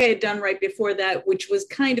the talk I had done right before that, which was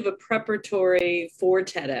kind of a preparatory for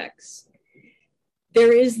TEDx,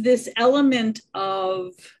 there is this element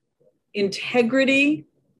of integrity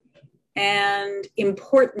and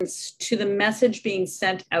importance to the message being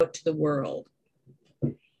sent out to the world.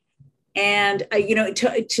 And,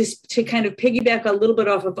 to kind of piggyback a little bit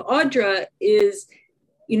off of Audra is,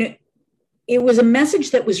 it was a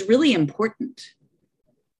message that was really important.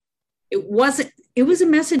 It was a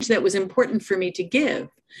message that was important for me to give.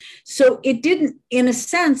 So it didn't, in a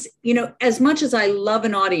sense, as much as I love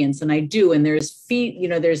an audience, and I do, and there's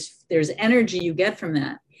energy you get from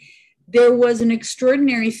that, there was an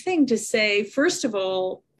extraordinary thing to say, first of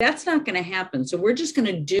all, that's not going to happen. So we're just going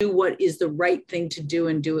to do what is the right thing to do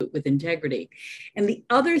and do it with integrity. And the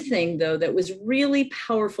other thing, though, that was really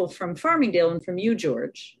powerful from Farmingdale and from you,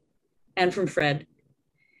 George, and from Fred,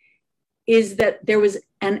 is that there was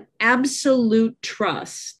an absolute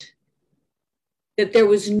trust that there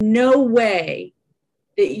was no way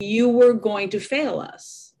that you were going to fail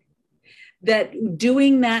us, that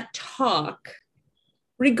doing that talk,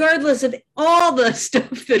 regardless of all the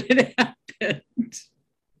stuff that had happened,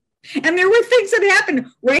 and there were things that happened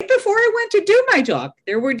right before I went to do my talk,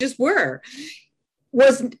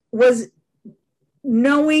 was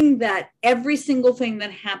knowing that every single thing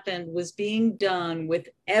that happened was being done with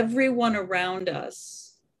everyone around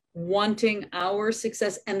us wanting our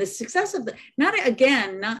success and the success of not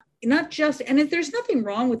just, and if there's nothing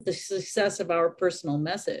wrong with the success of our personal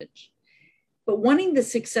message, but wanting the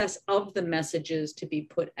success of the messages to be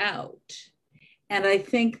put out. And I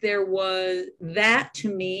think there was that,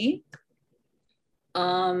 to me,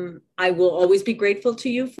 I will always be grateful to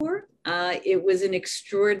you for. It was an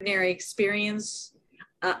extraordinary experience.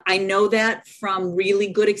 I know that from really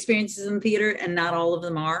good experiences in theater, and not all of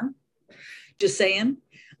them are, just saying,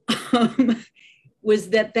 was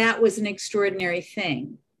that was an extraordinary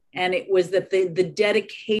thing. And it was that the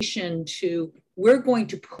dedication to, we're going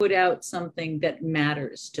to put out something that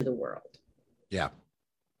matters to the world. Yeah.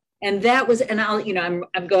 And that was, and I'm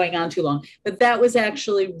going on too long, but that was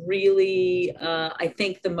actually really, I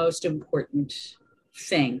think, the most important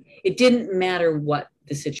thing. It didn't matter what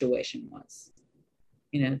the situation was,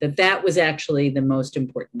 that was actually the most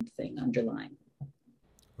important thing underlying.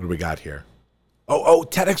 What do we got here? Oh,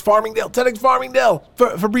 TEDx Farmingdale.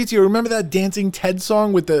 Fabrizio, remember that dancing TED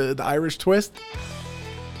song with the Irish twist?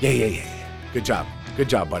 Yeah. Good job,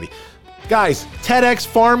 buddy. Guys, TEDx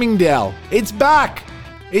Farmingdale, it's back.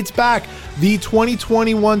 The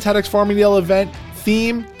 2021 TEDx Farmingdale event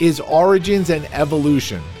theme is Origins and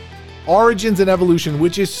Evolution.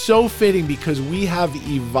 Which is so fitting because we have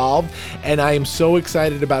evolved, and I am so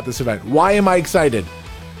excited about this event. Why am I excited?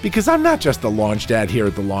 Because I'm not just the launch dad here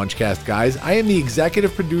at the Launchcast, guys. I am the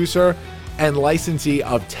executive producer and licensee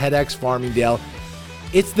of TEDx Farmingdale.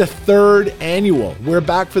 It's the third annual. We're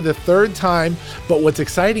back for the third time, but what's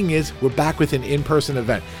exciting is we're back with an in-person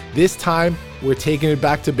event. This time, we're taking it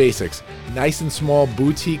back to basics. Nice and small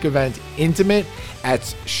boutique event, intimate,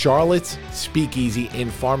 at Charlotte's Speakeasy in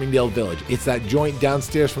Farmingdale Village. It's that joint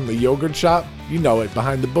downstairs from the yogurt shop. You know it,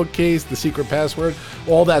 behind the bookcase, the secret password,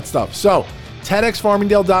 all that stuff. So,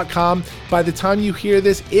 TEDxFarmingdale.com. By the time you hear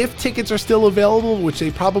this, if tickets are still available, which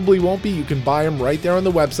they probably won't be, you can buy them right there on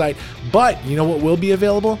the website. But you know what will be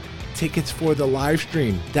available? Tickets for the live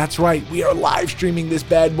stream. That's right, we are live streaming this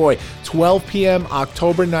bad boy. 12 p.m.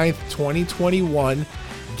 October 9th, 2021.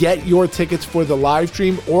 Get your tickets for the live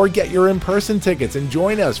stream or get your in-person tickets and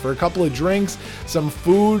join us for a couple of drinks, some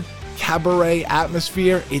food, cabaret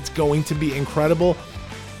atmosphere. It's going to be incredible.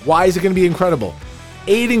 Why is it going to be incredible?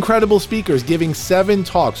 8 incredible speakers giving 7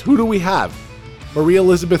 talks. Who do we have? Maria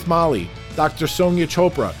Elizabeth Mali, Dr. Sonia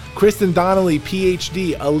Chopra, Kristen Donnelly,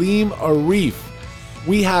 PhD, Aleem Arif.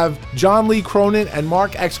 We have John Lee Cronin and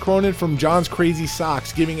Mark X. Cronin from John's Crazy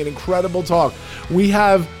Socks giving an incredible talk. We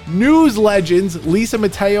have news legends, Lisa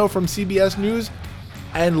Mateo from CBS News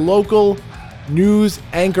and local news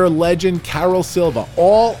anchor legend Carol Silva,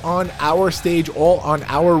 all on our stage, all on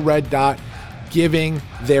our red dot, giving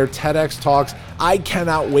their TEDx talks. I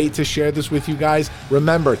cannot wait to share this with you guys.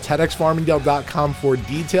 Remember, TEDxFarmingdale.com for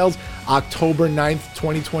details. October 9th,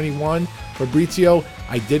 2021. Fabrizio,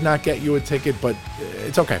 I did not get you a ticket, but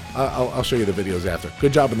it's okay. I'll show you the videos after.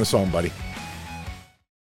 Good job in the song, buddy.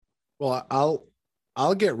 Well,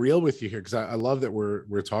 I'll get real with you here because I love that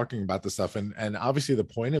we're talking about this stuff, and obviously the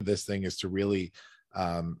point of this thing is to really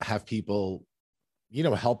have people,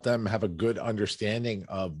 help them have a good understanding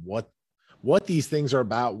of what these things are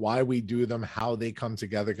about, why we do them, how they come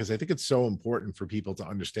together, because I think it's so important for people to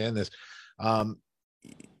understand this. I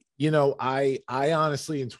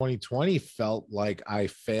honestly in 2020 felt like I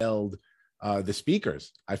failed the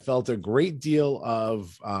speakers. I felt a great deal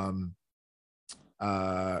of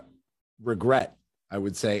regret, I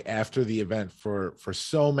would say, after the event for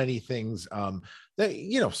so many things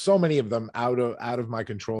that, so many of them out of my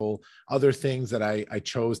control, other things that I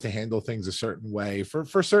chose to handle things a certain way for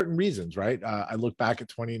certain reasons, right? I look back at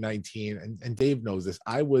 2019 and Dave knows this.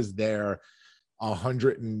 I was there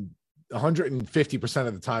 150%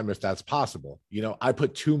 of the time, if that's possible. I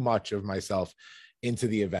put too much of myself into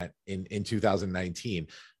the event in 2019.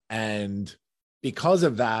 And because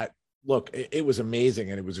of that, look, it was amazing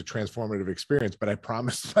and it was a transformative experience, but I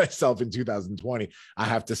promised myself in 2020, I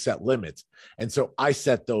have to set limits. And so I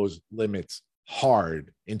set those limits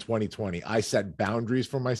hard in 2020. I set boundaries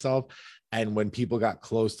for myself. And when people got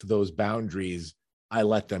close to those boundaries, I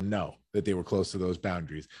let them know that they were close to those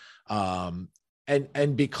boundaries. And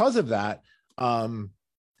because of that,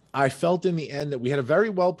 I felt in the end that we had a very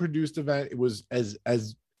well-produced event. It was as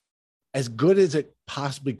good as it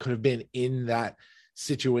possibly could have been in that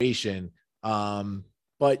situation.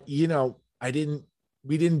 But you know,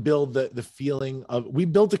 we didn't build the feeling of, we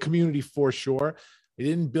built a community for sure. It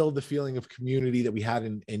didn't build the feeling of community that we had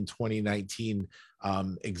in 2019.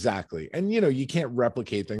 Exactly. And, you know, you can't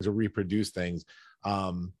replicate things or reproduce things.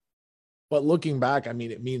 But looking back, I mean,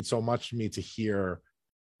 it means so much to me to hear,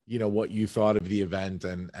 you know, what you thought of the event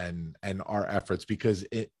and our efforts, because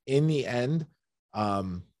in the end,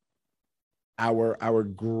 our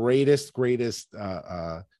greatest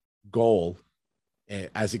goal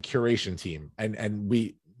as a curation team, and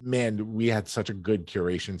we had such a good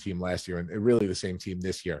curation team last year, and really the same team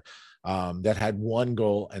this year, that had one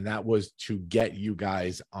goal, and that was to get you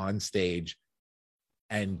guys on stage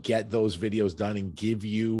and get those videos done and give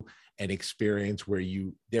you an experience where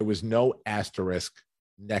there was no asterisk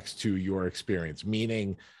next to your experience,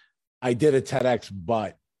 meaning I did a TEDx,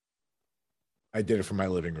 but I did it from my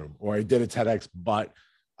living room, or I did a TEDx, but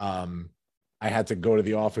I had to go to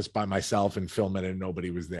the office by myself and film it and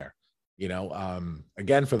nobody was there. You know,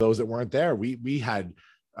 again, for those that weren't there, we had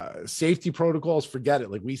safety protocols, forget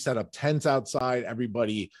it. Like, we set up tents outside,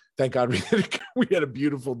 everybody, thank God we had a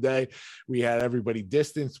beautiful day. We had everybody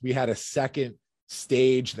distanced. We had a second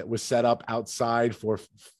stage that was set up outside for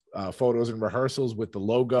photos and rehearsals with the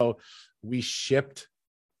logo. We shipped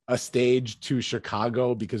a stage to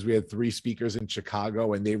Chicago because we had 3 speakers in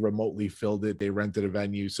Chicago and they remotely filled it. They rented a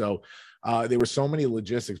venue. So there were so many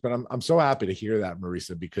logistics, but I'm so happy to hear that,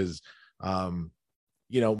 Marisa, because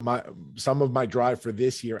you know, some of my drive for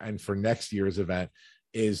this year and for next year's event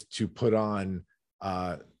is to put on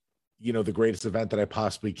you know, the greatest event that I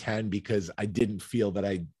possibly can, because I didn't feel that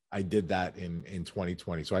I did that in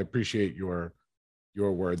 2020. So I appreciate your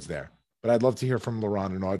words there, but I'd love to hear from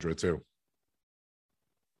Laurent and Audra too.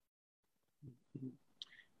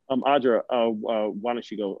 Audra, why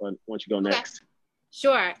don't you go next? Okay.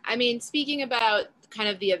 Sure. I mean, speaking about kind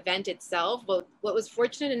of the event itself, what was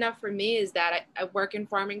fortunate enough for me is that I work in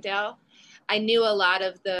Farmingdale. I knew a lot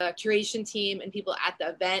of the curation team and people at the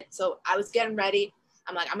event. So I was getting ready.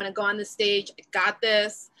 I'm like, I'm going to go on the stage. I got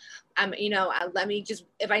this. You know, let me just,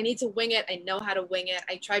 if I need to wing it, I know how to wing it.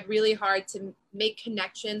 I tried really hard to make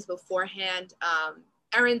connections beforehand.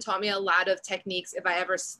 Erin taught me a lot of techniques. If I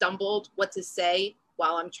ever stumbled, what to say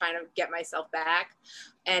while I'm trying to get myself back.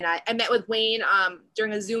 And I met with Wayne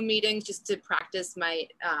during a Zoom meeting just to practice my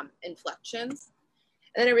inflections.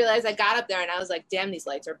 And then I realized I got up there and I was like, damn, these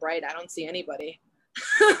lights are bright. I don't see anybody.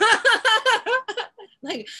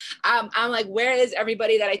 Like, I'm like, where is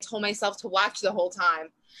everybody that I told myself to watch the whole time?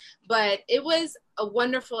 But it was a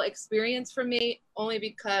wonderful experience for me, only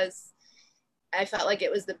because I felt like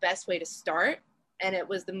it was the best way to start. And it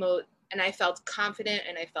was and I felt confident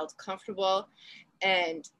and I felt comfortable.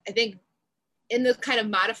 And I think in the kind of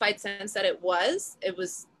modified sense that it was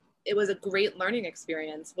a great learning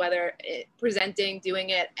experience, whether presenting,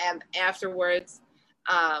 doing it, and afterwards.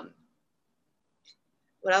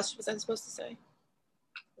 What else was I supposed to say?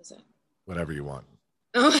 What was it? Whatever you want.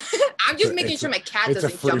 I'm just making sure my cat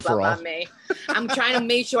doesn't jump up on me. I'm trying to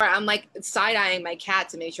make sure I'm like side-eyeing my cat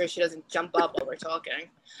to make sure she doesn't jump up while we're talking.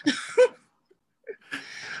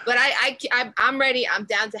 But I'm ready. I'm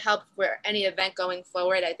down to help for any event going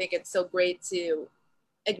forward. I think it's so great to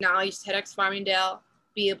acknowledge TEDx Farmingdale,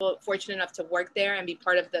 be fortunate enough to work there and be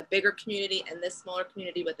part of the bigger community and this smaller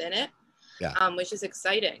community within it, which is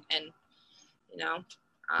exciting. And, you know,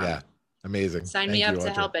 yeah, amazing. Sign me up to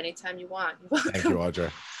help anytime you want. Thank you,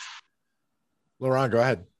 Audra. Laurent, go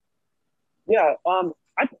ahead. Yeah,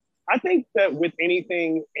 I think that with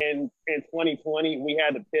anything in 2020, we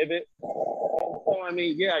had to pivot. So I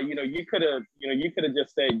mean, yeah, you know, you could have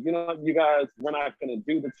just said, you know, you guys, we're not going to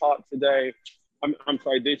do the talk today. I'm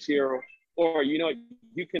sorry, this year, or you know,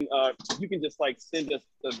 you can just like send us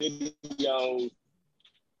the videos.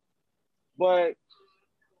 But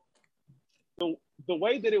the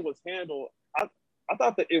way that it was handled, I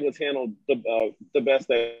thought that it was handled the best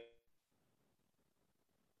that.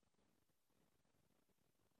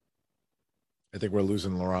 I think we're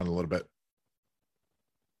losing Laurent a little bit.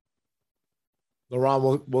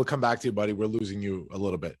 Laurent, we'll come back to you, buddy. We're losing you a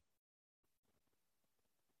little bit.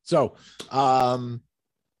 So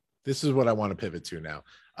this is what I want to pivot to now.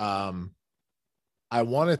 I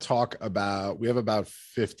want to talk about, we have about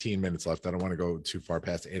 15 minutes left. I don't want to go too far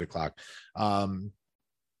past 8 o'clock. I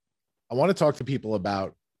want to talk to people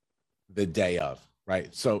about the day of,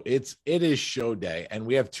 right? So it is show day, and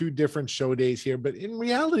we have 2 different show days here, but in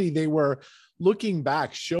reality, they were, looking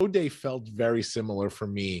back, show day felt very similar for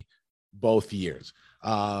me both years.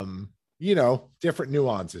 You know, different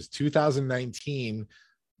nuances. 2019,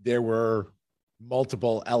 there were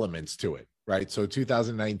multiple elements to it, right? So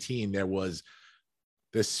 2019, there was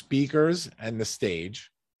the speakers and the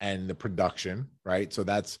stage and the production, right? So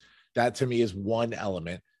that to me is one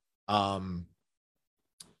element. And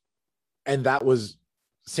that was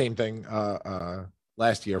same thing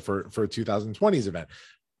last year for 2020's event.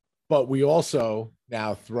 But we also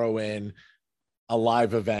now throw in a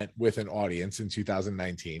live event with an audience in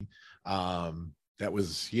 2019. That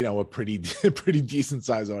was, a pretty decent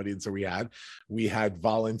sized audience that we had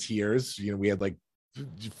volunteers, we had like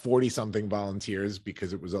 40 something volunteers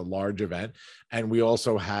because it was a large event. And we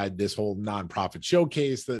also had this whole nonprofit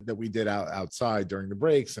showcase that we did outside during the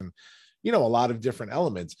breaks, and, a lot of different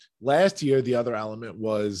elements. Last year, the other element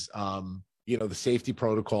was, the safety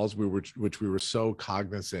protocols, which we were so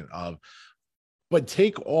cognizant of. But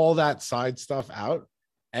take all that side stuff out,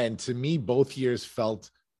 and to me, both years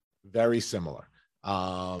felt very similar.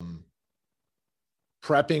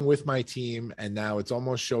 Prepping with my team, and now it's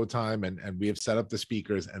almost showtime, and we have set up the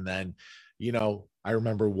speakers. And then, I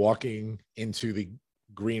remember walking into the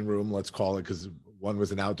green room, let's call it, because one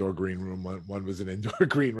was an outdoor green room, one was an indoor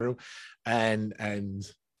green room, and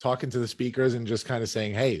talking to the speakers and just kind of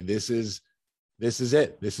saying, hey, this is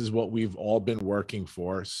it. This is what we've all been working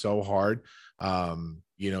for so hard.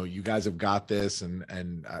 You guys have got this.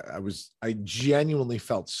 And I genuinely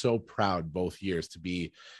felt so proud both years to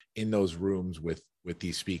be in those rooms with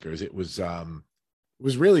these speakers. It was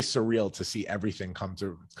really surreal to see everything come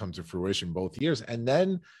to fruition both years. And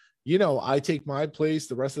then, I take my place,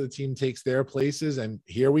 the rest of the team takes their places, and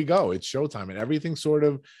here we go. It's showtime, and everything sort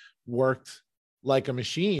of worked like a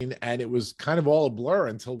machine, and it was kind of all a blur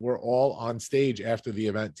until we're all on stage after the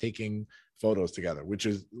event taking photos together, which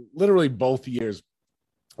is literally both years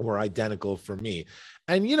were identical for me.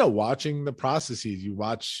 And watching the processes,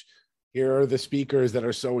 here are the speakers that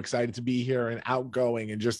are so excited to be here and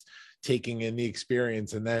outgoing and just taking in the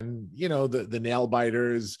experience, and then the nail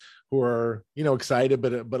biters who are excited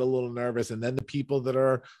but a little nervous, and then the people that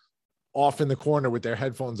are off in the corner with their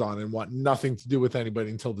headphones on and want nothing to do with anybody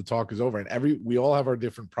until the talk is over. And we all have our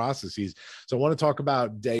different processes. So I want to talk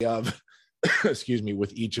about day of, excuse me,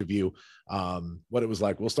 with each of you, what it was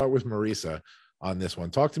like. We'll start with Marisa on this one.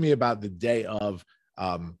 Talk to me about the day of,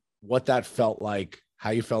 what that felt like, how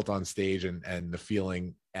you felt on stage, and the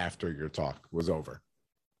feeling after your talk was over.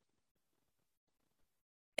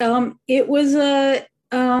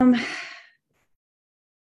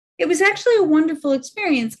 It was actually a wonderful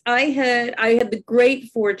experience. I had the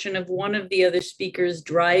great fortune of one of the other speakers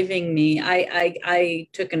driving me. I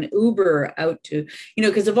took an Uber out to,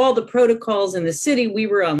 because of all the protocols in the city, we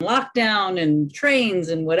were on lockdown and trains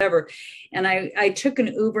and whatever. And I took an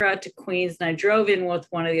Uber out to Queens, and I drove in with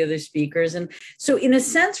one of the other speakers. And so in a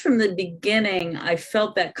sense, from the beginning, I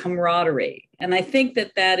felt that camaraderie. And I think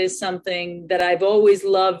that is something that I've always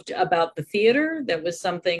loved about the theater. That was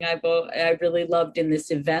something I really loved in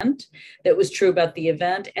this event. That was true about the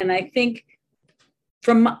event. And I think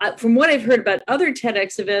from what I've heard about other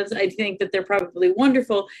TEDx events, I think that they're probably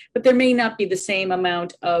wonderful, but there may not be the same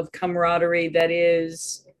amount of camaraderie that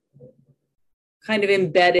is kind of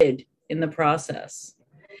embedded in the process.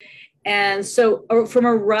 And so from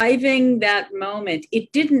arriving that moment,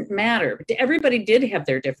 it didn't matter. Everybody did have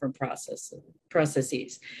their different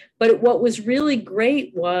processes. But what was really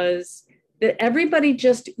great was that everybody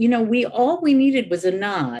just, all we needed was a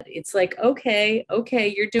nod. It's like, okay,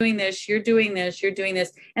 you're doing this.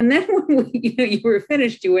 And then when you were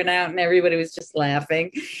finished, you went out and everybody was just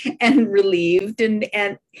laughing and relieved.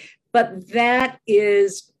 But that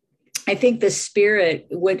is, I think, the spirit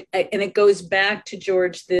and it goes back to,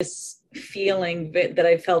 George, this feeling that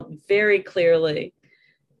I felt very clearly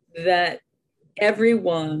that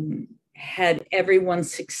everyone had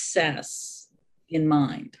everyone's success in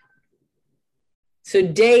mind. So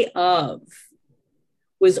day of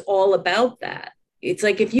was all about that. It's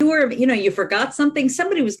like if you were, you forgot something,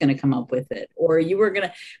 somebody was going to come up with it, or you were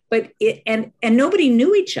going to, and nobody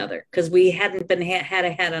knew each other because we hadn't been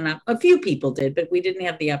had enough. A few people did, but we didn't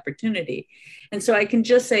have the opportunity. And so I can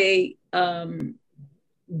just say,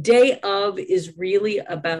 day of is really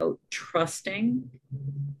about trusting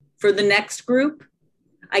for the next group.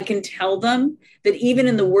 I can tell them that even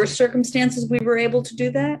in the worst circumstances, we were able to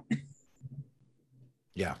do that.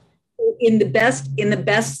 Yeah. In the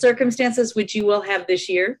best circumstances, which you will have this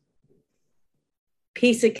year,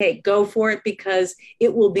 piece of cake, go for it, because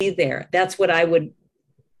it will be there. That's what I would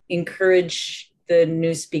encourage the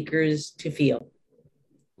new speakers to feel.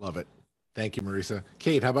 Love it. Thank you, Marisa.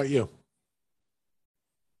 Kate, how about you?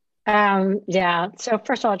 Yeah. So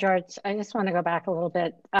first of all, George, I just want to go back a little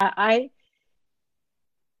bit. I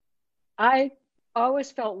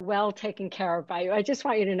always felt well taken care of by you. I just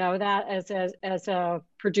want you to know that as a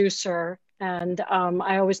producer And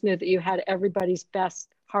I always knew that you had everybody's best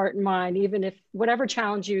heart and mind, even if whatever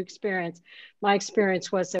challenge you experience, my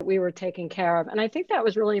experience was that we were taken care of. And I think that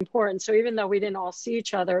was really important. So even though we didn't all see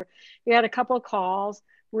each other, we had a couple of calls.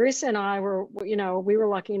 Marisa and I were, you know, we were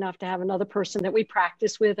lucky enough to have another person that we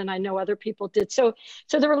practiced with, and I know other people did. So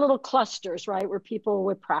there were little clusters, right, where people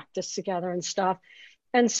would practice together and stuff.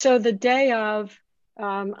 And so the day of,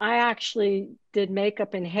 I actually did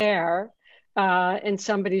makeup and hair in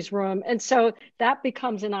somebody's room. And so that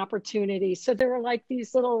becomes an opportunity. So there were like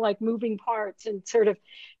these little like moving parts and sort of,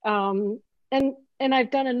 and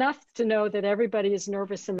I've done enough to know that everybody is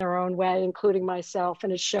nervous in their own way, including myself,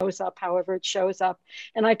 and it shows up however it shows up.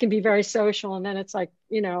 And I can be very social. And then it's like,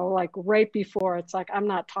 you know, like right before it's like, I'm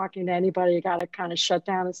not talking to anybody. You got to kind of shut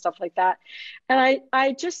down and stuff like that. And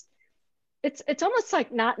I just, it's almost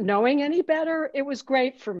like not knowing any better. It was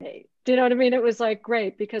great for me. Do you know what I mean? It was like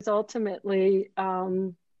great because ultimately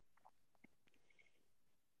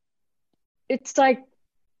it's like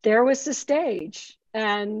there was the stage.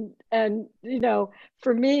 And you know,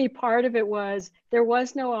 for me, part of it was there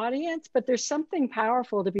was no audience, but there's something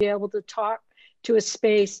powerful to be able to talk to a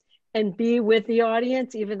space and be with the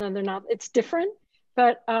audience, even though they're not, it's different.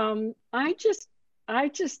 But I just,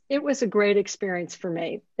 it was a great experience for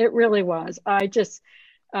me. It really was. I just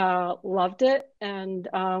loved it and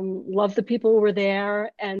loved the people who were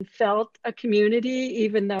there and felt a community,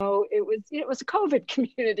 even though it was a COVID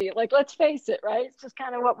community. Like, let's face it, right? It's just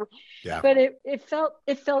kind of what we're, yeah. But it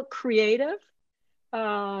felt creative.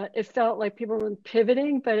 It felt like people were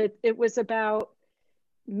pivoting, but it was about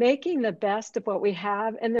making the best of what we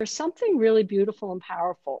have. And there's something really beautiful and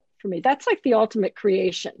powerful for me. That's like the ultimate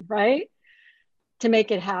creation, right? To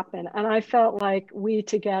make it happen. And I felt like we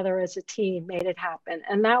together as a team made it happen.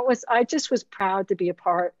 And I just was proud to be a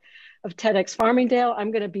part of TEDx Farmingdale.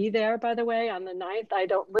 I'm going to be there, by the way, on the 9th. I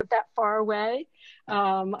don't live that far away.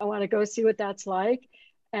 I want to go see what that's like.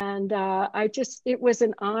 And it was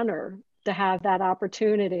an honor to have that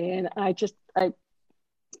opportunity. And I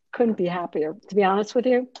couldn't be happier, to be honest with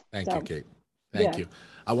you. Thank you, Kate. Thank you.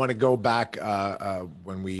 I want to go back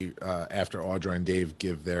when we after Audra and Dave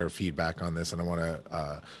give their feedback on this, and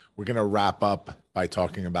we're going to wrap up by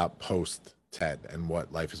talking about post TED and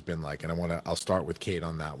what life has been like. And I'll start with Kate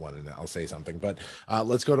on that one, and I'll say something. But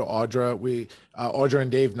let's go to Audra. Audra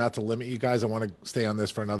and Dave, not to limit you guys, I want to stay on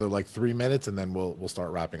this for another like 3 minutes, and then we'll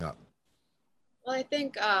start wrapping up. Well, I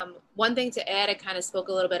think one thing to add, I kind of spoke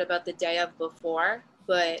a little bit about the day of before,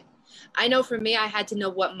 but I know for me, I had to know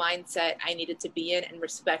what mindset I needed to be in and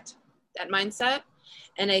respect that mindset.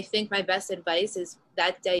 And I think my best advice is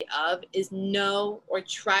that day of is know or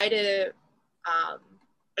try to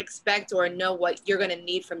expect or know what you're going to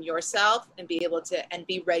need from yourself and be able to and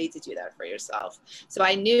be ready to do that for yourself. So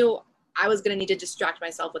I knew I was going to need to distract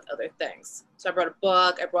myself with other things. So I brought a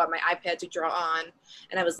book, I brought my iPad to draw on,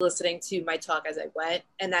 and I was listening to my talk as I went.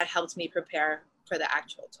 And that helped me prepare for the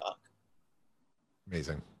actual talk.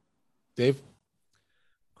 Amazing. Dave?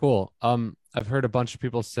 Cool. I've heard a bunch of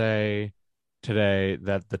people say today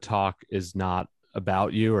that the talk is not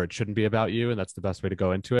about you, or it shouldn't be about you, and that's the best way to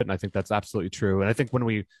go into it. And I think that's absolutely true. And I think when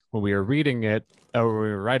we were reading it, or we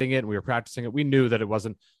were writing it, and we were practicing it, we knew that it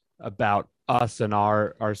wasn't about us and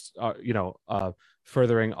our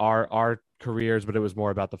furthering our careers, but it was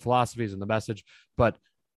more about the philosophies and the message. But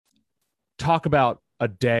talk about a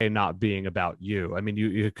day not being about you. I mean,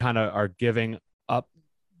 you kind of are giving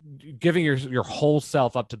your whole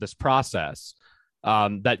self up to this process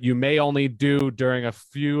that you may only do during a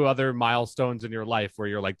few other milestones in your life where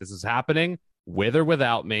you're like, this is happening with or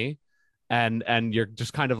without me. And you're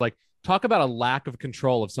just kind of like, talk about a lack of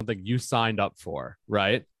control of something you signed up for,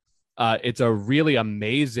 right? It's a really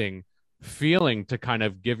amazing feeling to kind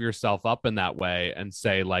of give yourself up in that way and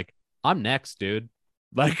say like, I'm next, dude.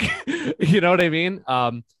 Like, you know what I mean?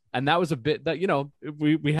 And that was a bit that, you know,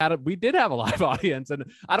 we did have a live audience, and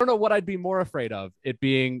I don't know what I'd be more afraid of, it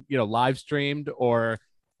being, you know, live streamed or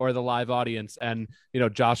the live audience. And, you know,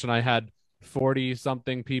 Josh and I had 40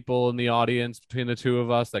 something people in the audience between the two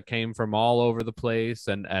of us that came from all over the place.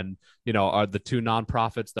 And, you know, the two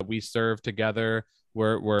nonprofits that we serve together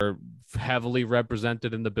were heavily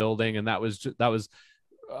represented in the building. And that was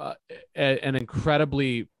an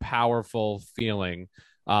incredibly powerful feeling.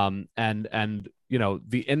 And you know,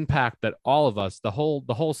 the impact that all of us, the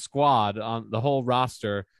whole squad on the whole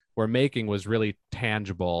roster were making was really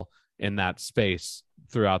tangible in that space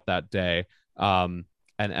throughout that day. And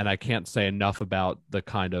I can't say enough about the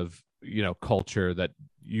kind of, you know, culture that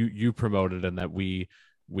you promoted and that we,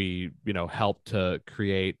 you know, helped to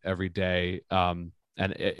create every day. And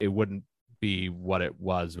it wouldn't be what it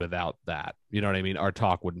was without that. You know what I mean? Our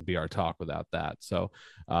talk wouldn't be our talk without that. So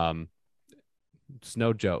it's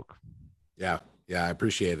no joke. Yeah, I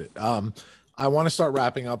appreciate it. I want to start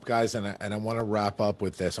wrapping up, guys, and I want to wrap up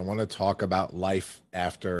with this. I want to talk about life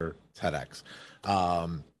after TEDx.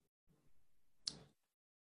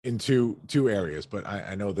 In two areas, but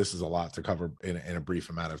I know this is a lot to cover in a brief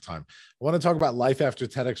amount of time. I want to talk about life after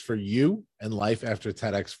TEDx for you and life after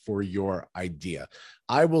TEDx for your idea.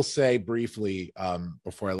 I will say briefly,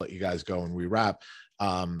 before I let you guys go and we wrap,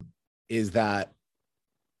 is that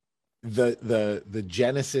the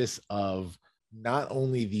genesis of not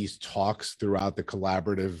only these talks throughout the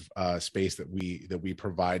collaborative space that we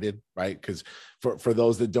provided, right? Because for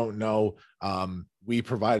those that don't know, we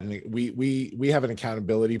provide we have an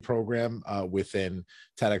accountability program within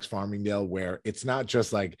TEDx Farmingdale, where it's not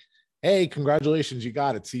just like, hey, congratulations, you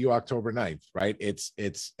got it, see you October 9th, right? It's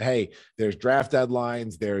hey, there's draft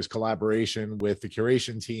deadlines, there's collaboration with the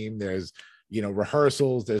curation team, there's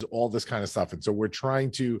rehearsals, there's all this kind of stuff. And so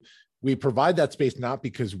we provide that space not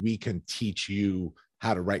because we can teach you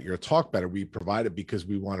how to write your talk better. We provide it because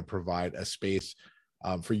we want to provide a space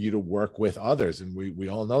for you to work with others. And we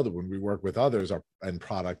all know that when we work with others, our end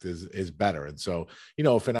product is better. And so,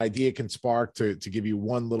 if an idea can spark to give you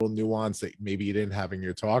one little nuance that maybe you didn't have in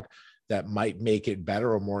your talk that might make it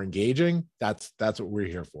better or more engaging, that's what we're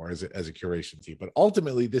here for as a curation team. But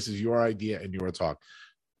ultimately, this is your idea and your talk.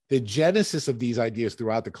 The genesis of these ideas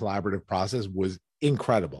throughout the collaborative process was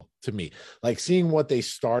incredible to me. Like seeing what they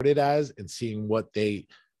started as and seeing what they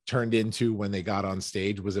turned into when they got on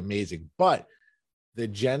stage was amazing. But the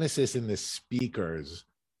genesis in the speakers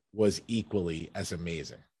was equally as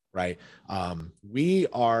amazing, right? We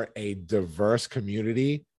are a diverse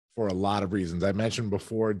community for a lot of reasons. I mentioned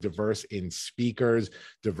before, diverse in speakers,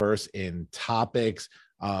 diverse in topics.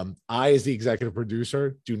 I, as the executive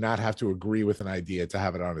producer, do not have to agree with an idea to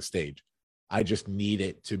have it on a stage. I just need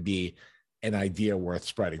it to be an idea worth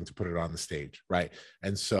spreading to put it on the stage, right?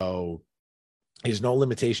 And so there's no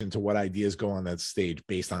limitation to what ideas go on that stage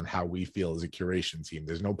based on how we feel as a curation team.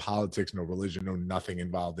 There's no politics, no religion, no nothing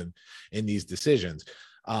involved in these decisions.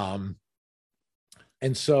 And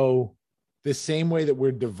so the same way that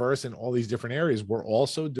we're diverse in all these different areas, we're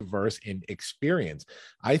also diverse in experience.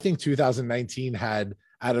 I think 2019 had,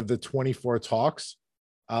 out of the 24 talks,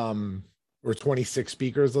 or 26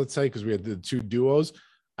 speakers, let's say, because we had the two duos,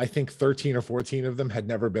 I think 13 or 14 of them had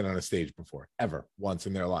never been on a stage before, ever, once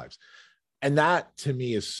in their lives. And that to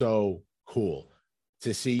me is so cool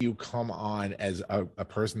to see you come on as a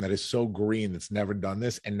person that is so green, that's never done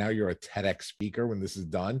this. And now you're a TEDx speaker when this is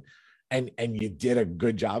done. And you did a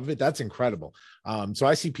good job of it. That's incredible. So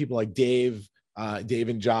I see people like Dave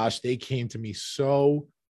and Josh, they came to me so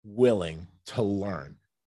willing to learn.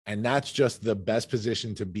 And that's just the best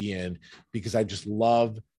position to be in, because I just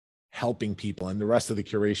love helping people. And the rest of the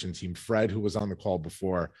curation team, Fred, who was on the call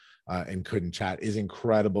before and couldn't chat, is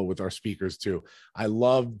incredible with our speakers too. I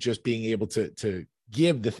love just being able to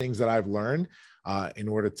give the things that I've learned in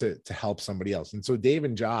order to help somebody else. And so Dave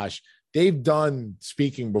and Josh, they've done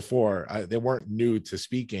speaking before. They weren't new to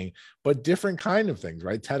speaking, but different kind of things,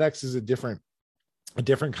 right? TEDx is a different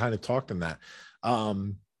kind of talk than that.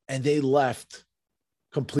 And they left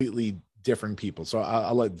completely different people. So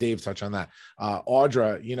I'll let Dave touch on that.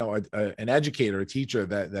 Audra, an educator, a teacher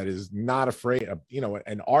that is not afraid of,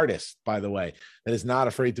 an artist, by the way, that is not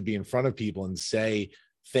afraid to be in front of people and say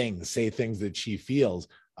things that she feels,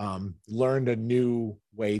 learned a new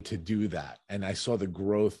way to do that. And I saw the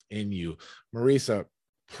growth in you. Marisa,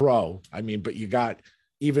 pro, but you got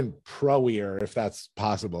even pro-ier, if that's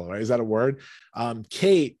possible, right? Is that a word?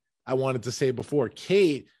 Kate, I wanted to say before,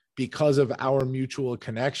 Kate, because of our mutual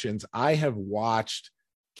connections, I have watched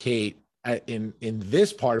Kate in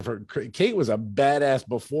this part of her. Kate was a badass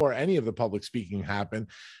before any of the public speaking happened.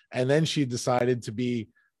 And then she decided to be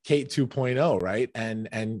Kate 2.0, right?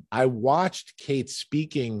 And I watched Kate's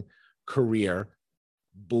speaking career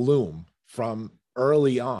bloom from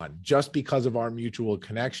early on just because of our mutual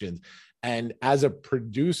connections. And as a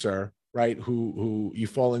producer, right, who you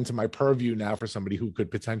fall into my purview now for somebody who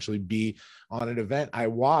could potentially be on an event, I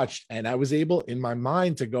watched and I was able in my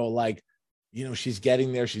mind to go like, she's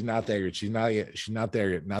getting there. She's not there yet. She's not yet. She's not there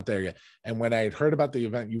yet. Not there yet. And when I had heard about the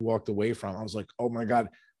event you walked away from, I was like, oh my God,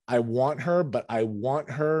 I want her, but I want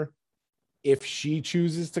her if she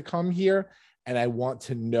chooses to come here. And I want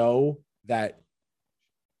to know that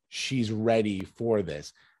she's ready for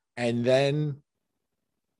this. And then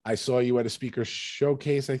I saw you at a speaker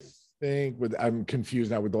showcase, I think, I'm confused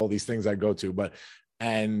now with all these things I go to,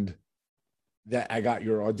 and that I got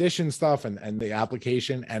your audition stuff and the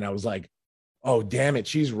application. And I was like, oh, damn it,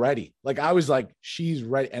 she's ready. Like I was like, she's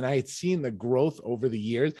ready. And I had seen the growth over the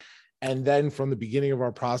years. And then from the beginning of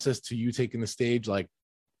our process to you taking the stage, like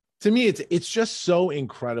to me, it's just so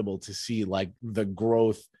incredible to see like the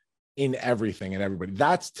growth in everything and everybody.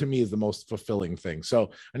 That's to me is the most fulfilling thing.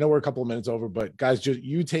 So I know we're a couple of minutes over, but guys, just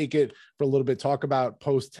you take it for a little bit. Talk about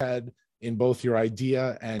post TED in both your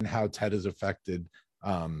idea and how TED has affected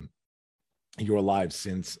your lives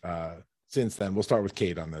since then. We'll start with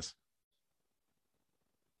Kate on this.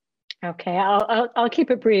 Okay, I'll keep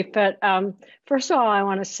it brief, but first of all, I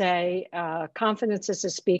want to say confidence as a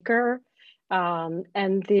speaker, and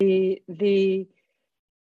in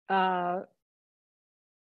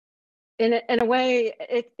a way,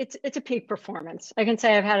 it's a peak performance. I can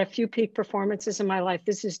say I've had a few peak performances in my life.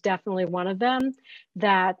 This is definitely one of them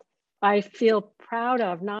that I feel proud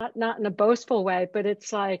of, not in a boastful way, but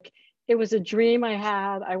it's like it was a dream I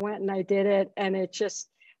had. I went and I did it, and it just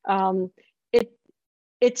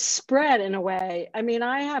it's spread in a way. I mean,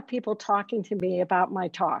 I have people talking to me about my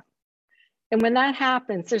talk. And when that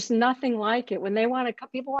happens, there's nothing like it. When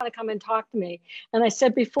people want to come and talk to me. And I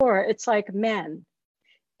said before, it's like men.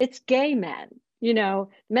 It's gay men. You know,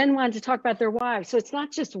 men want to talk about their wives. So it's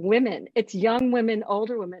not just women, it's young women,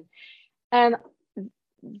 older women. And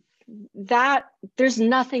that there's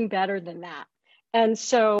nothing better than that. And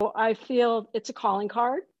so I feel it's a calling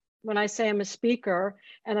card. When I say I'm a speaker,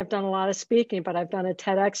 and I've done a lot of speaking, but I've done a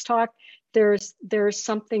TEDx talk, there's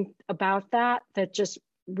something about that just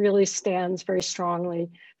really stands very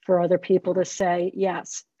strongly for other people to say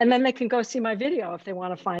yes. And then they can go see my video if they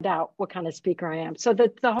want to find out what kind of speaker I am. So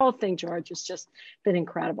the whole thing, George, has just been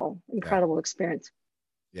incredible experience.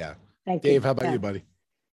 Yeah. Thank you. Dave, how about you, buddy?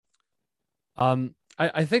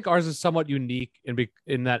 I think ours is somewhat unique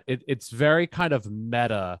in that it's very kind of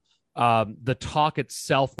meta. The talk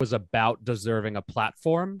itself was about deserving a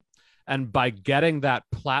platform, and by getting that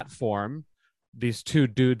platform, these two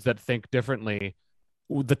dudes that think differently,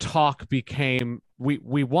 the talk became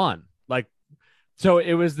we won. Like, so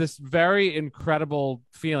it was this very incredible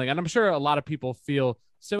feeling, and I'm sure a lot of people feel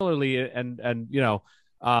similarly, and you know,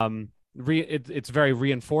 it's very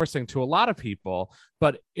reinforcing to a lot of people.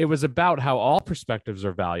 But it was about how all perspectives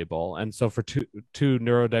are valuable, and so for two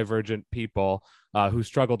neurodivergent people who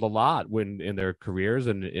struggled a lot in their careers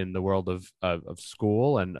and in the world of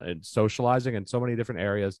school and socializing and so many different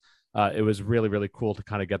areas, it was really, really cool to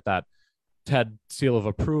kind of get that TED seal of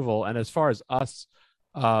approval. And as far as us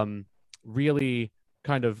really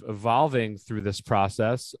kind of evolving through this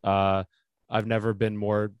process, I've never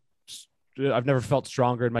felt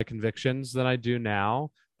stronger in my convictions than I do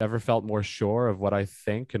now. Never felt more sure of what I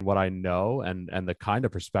think and what I know, and the kind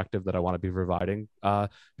of perspective that I want to be providing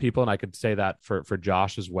people. And I could say that for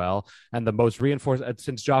Josh as well. And the most reinforced,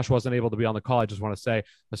 since Josh wasn't able to be on the call, I just want to say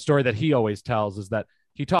a story that he always tells is that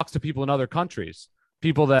he talks to people in other countries,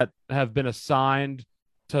 people that have been assigned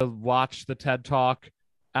to watch the TED Talk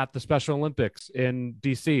at the Special Olympics in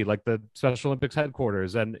DC, like the Special Olympics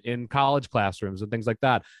headquarters, and in college classrooms and things like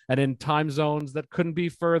that, and in time zones that couldn't be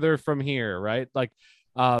further from here, right? Like,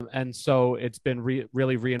 and so it's been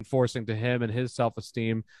really reinforcing to him and his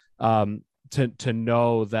self-esteem to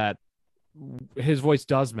know that his voice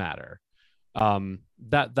does matter.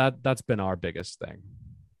 That's been our biggest thing.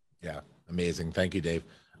 Yeah, amazing. Thank you, Dave.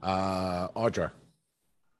 Audra.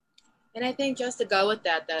 And I think just to go with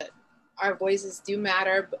that our voices do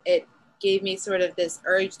matter. It gave me sort of this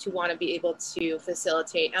urge to want to be able to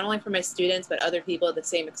facilitate, not only for my students, but other people the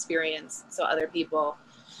same experience. So other people,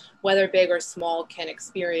 whether big or small, can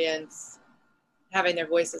experience having their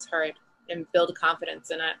voices heard and build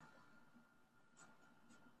confidence in it.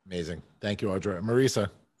 Amazing. Thank you, Audra.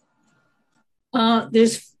 Marisa.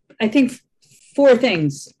 There's, I think, 4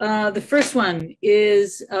 things. The first one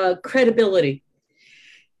is credibility.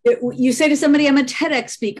 You say to somebody, I'm a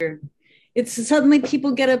TEDx speaker. It's suddenly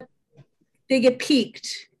people get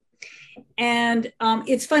piqued. And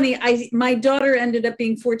it's funny, my daughter ended up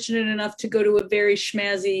being fortunate enough to go to a very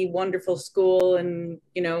schmazzy, wonderful school, and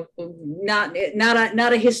you know, not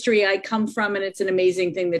a history I come from, and it's an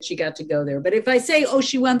amazing thing that she got to go there. But if I say, oh,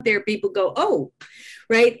 she went there, people go, oh,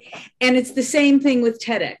 right. And it's the same thing with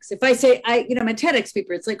TEDx. If I say I'm a TEDx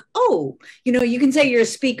speaker, it's like, oh, you can say you're a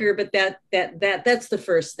speaker, but that's the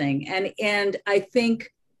first thing. And I think,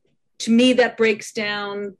 to me, that breaks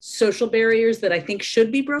down social barriers that I think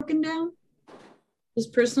should be broken down,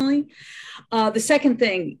 just personally. The second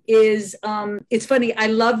thing is, it's funny, I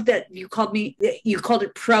love that you called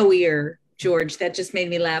it pro-ear, George. That just made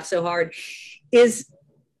me laugh so hard. The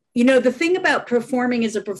thing about performing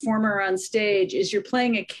as a performer on stage is you're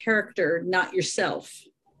playing a character, not yourself.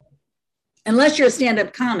 Unless you're a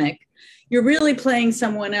stand-up comic, you're really playing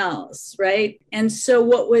someone else, right? And so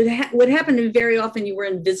what would happen to me very often, you were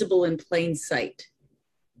invisible in plain sight.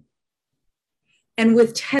 And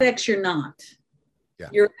with TEDx, you're not.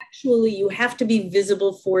 Yeah. You have to be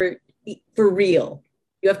visible for real.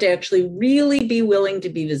 You have to actually really be willing to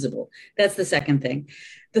be visible. That's the second thing.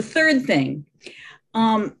 The third thing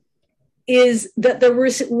is that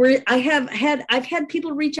I've had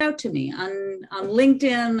people reach out to me on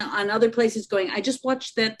LinkedIn, on other places going, I just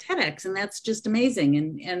watched that TEDx and that's just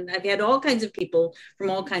amazing. And I've had all kinds of people from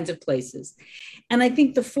all kinds of places. And I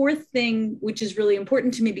think the fourth thing, which is really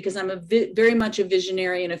important to me because I'm very much a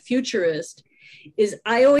visionary and a futurist, is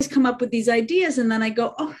I always come up with these ideas and then I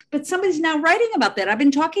go, oh, but somebody's now writing about that. I've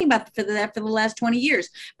been talking about that for the last 20 years,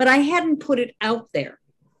 but I hadn't put it out there.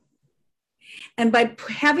 And by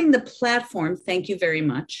having the platform, thank you very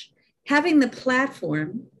much, having the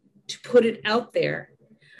platform to put it out there,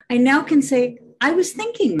 I now can say, I was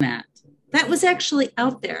thinking that. That was actually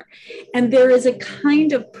out there. And there is a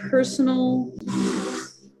kind of personal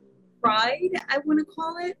pride, I want to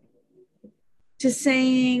call it, to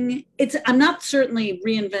saying, I'm not certainly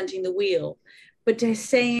reinventing the wheel, but to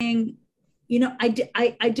saying, I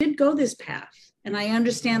did go this path. And I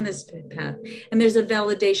understand this path, and there's a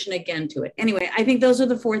validation again to it. Anyway, I think those are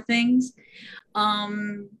the four things.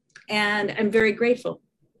 And I'm very grateful.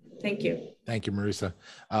 Thank you. Thank you, Marisa.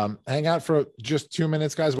 Hang out for just 2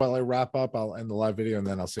 minutes, guys, while I wrap up. I'll end the live video and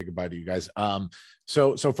then I'll say goodbye to you guys.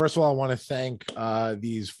 So first of all, I want to thank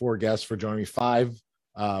these 4 guests for joining me, 5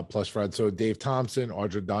 plus Fred. So Dave Thompson,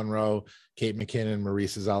 Audra Dunrow, Kate McKinnon,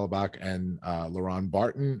 Marisa Zalabak, and Laron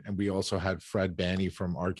Barton. And we also had Fred Banny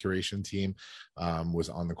from our curation team was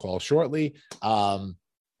on the call shortly. I'm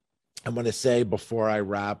going to say before I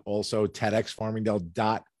wrap, also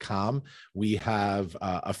TEDxFarmingdale.com. We have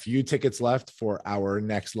a few tickets left for our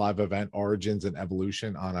next live event, Origins and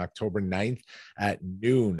Evolution, on October 9th at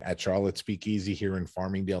noon at Charlotte Speakeasy here in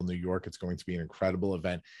Farmingdale, New York. It's going to be an incredible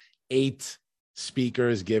event. 8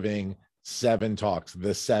 speakers giving 7 talks,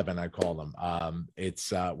 the 7 I call them.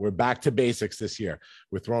 We're back to basics this year.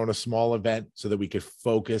 We're throwing a small event so that we could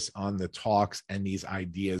focus on the talks and these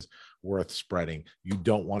ideas worth spreading. You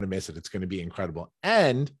don't want to miss it. It's going to be incredible.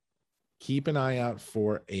 And keep an eye out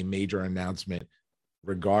for a major announcement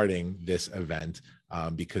regarding this event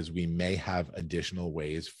because we may have additional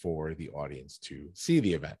ways for the audience to see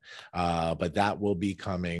the event. But that will be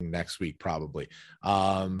coming next week, probably.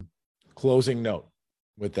 Closing note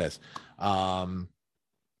with this. And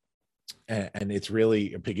it's really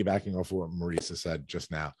piggybacking off of what Marisa said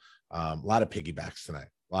just now. A lot of piggybacks tonight,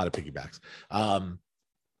 a lot of piggybacks.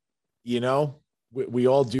 We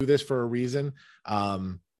all do this for a reason,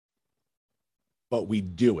 but we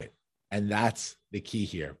do it. And that's the key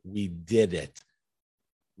here. We did it.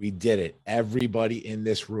 We did it. Everybody in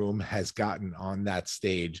this room has gotten on that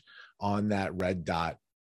stage, on that red dot,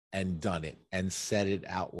 and done it and said it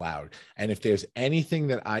out loud. And if there's anything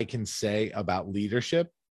that I can say about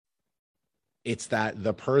leadership, it's that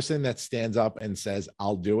the person that stands up and says,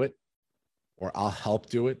 I'll do it, or I'll help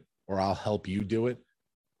do it, or I'll help you do it,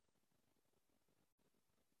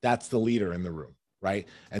 that's the leader in the room, right?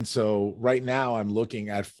 And so right now I'm looking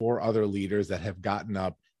at 4 other leaders that have gotten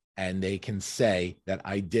up and they can say that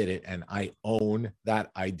I did it and I own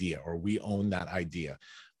that idea, or we own that idea.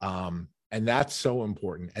 And that's so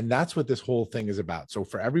important. And that's what this whole thing is about. So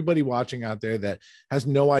for everybody watching out there that has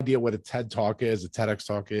no idea what a TED Talk is, a TEDx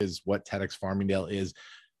Talk is, what TEDx Farmingdale is,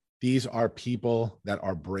 these are people that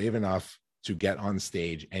are brave enough to get on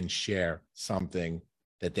stage and share something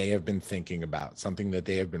that they have been thinking about, something that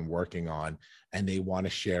they have been working on, and they want to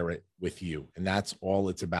share it with you. And that's all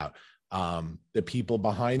it's about. The people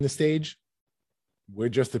behind the stage, we're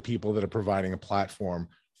just the people that are providing a platform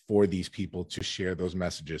for these people to share those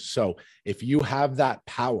messages. So if you have that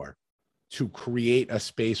power to create a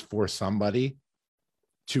space for somebody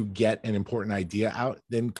to get an important idea out,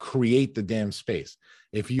 then create the damn space.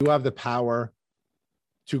 If you have the power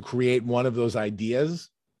to create one of those ideas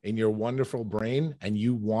in your wonderful brain and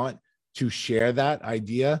you want to share that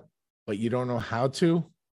idea, but you don't know how to,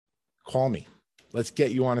 call me. Let's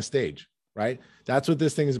get you on a stage, right? That's what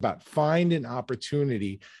this thing is about. Find an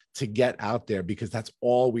opportunity to get out there, because that's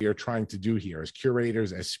all we are trying to do here as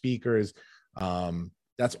curators, as speakers.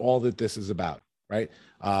 That's all that this is about, right?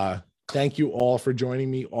 Thank you all for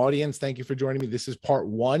joining me. Audience, thank you for joining me. This is part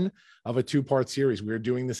 1 of a 2-part series. We're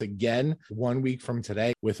doing this again 1 week from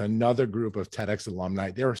today with another group of TEDx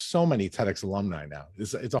alumni. There are so many TEDx alumni now.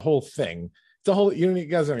 It's a whole thing. It's a whole, you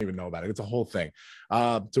guys don't even know about it. It's a whole thing.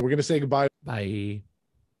 So we're going to say goodbye. Bye.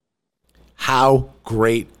 How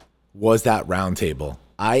great was that roundtable?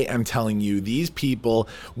 I am telling you, these people,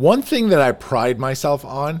 one thing that I pride myself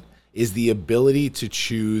on is the ability to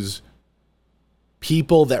choose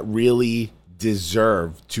people that really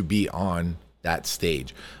deserve to be on that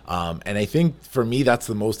stage. And I think for me, that's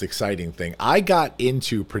the most exciting thing. I got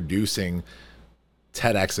into producing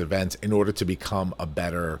TEDx events in order to become a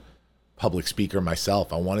better public speaker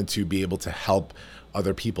myself. I wanted to be able to help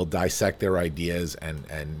other people dissect their ideas and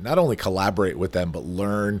not only collaborate with them, but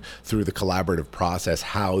learn through the collaborative process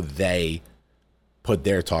how they put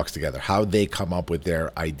their talks together, how they come up with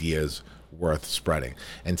their ideas worth spreading.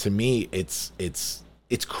 And to me, it's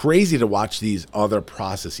crazy to watch these other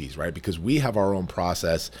processes, right? Because we have our own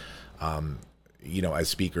process, as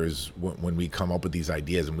speakers, when we come up with these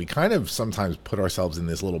ideas, and we kind of sometimes put ourselves in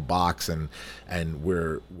this little box, and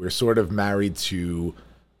we're sort of married to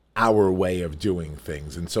our way of doing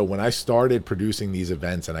things. And so when I started producing these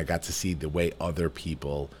events and I got to see the way other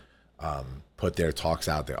people put their talks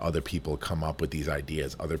out there, other people come up with these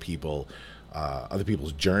ideas, other people's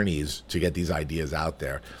journeys to get these ideas out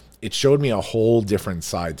there, it showed me a whole different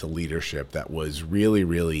side to leadership that was really,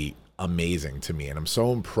 really amazing to me. And I'm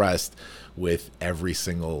so impressed with every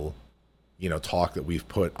single, talk that we've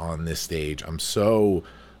put on this stage. I'm so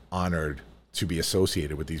honored to be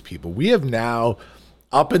associated with these people. We have now,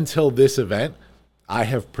 up until this event, I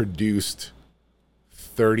have produced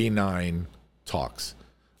 39 talks.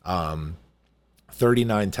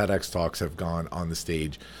 39 TEDx talks have gone on the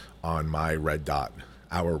stage on my Red Dot,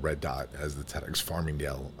 our Red Dot as the TEDx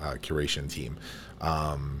Farmingdale curation team.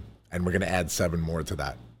 And we're going to add 7 more to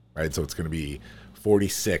that, right? So it's going to be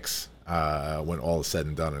 46 when all is said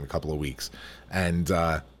and done in a couple of weeks. And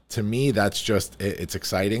to me, that's just, it's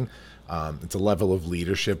exciting. It's a level of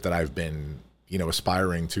leadership that I've been,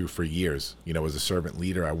 aspiring to for years. As a servant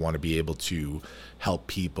leader, I want to be able to help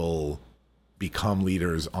people become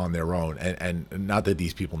leaders on their own. And not that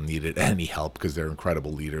these people needed any help, because they're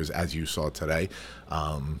incredible leaders, as you saw today.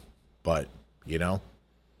 But,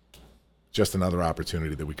 just another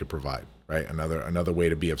opportunity that we could provide, right? Another way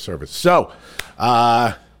to be of service. So,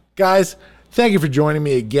 guys, thank you for joining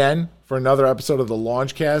me again for another episode of the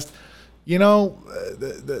Launchcast.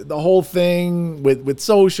 The whole thing with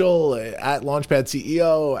social, at Launchpad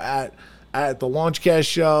CEO, at the Launchcast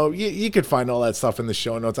show, you could find all that stuff in the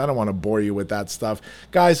show notes. I don't want to bore you with that stuff.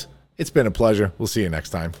 Guys, it's been a pleasure. We'll see you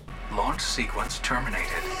next time. Launch sequence terminated.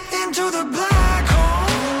 Into the black hole.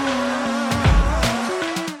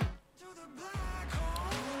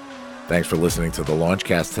 Thanks for listening to the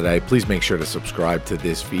Launchcast today. Please make sure to subscribe to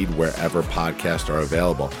this feed wherever podcasts are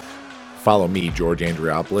available. Follow me, George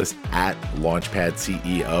Andriopoulos, at Launchpad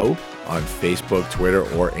CEO on Facebook, Twitter,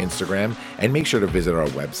 or Instagram. And make sure to visit our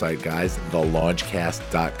website, guys,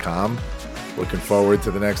 thelaunchcast.com. Looking forward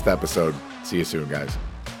to the next episode. See you soon, guys.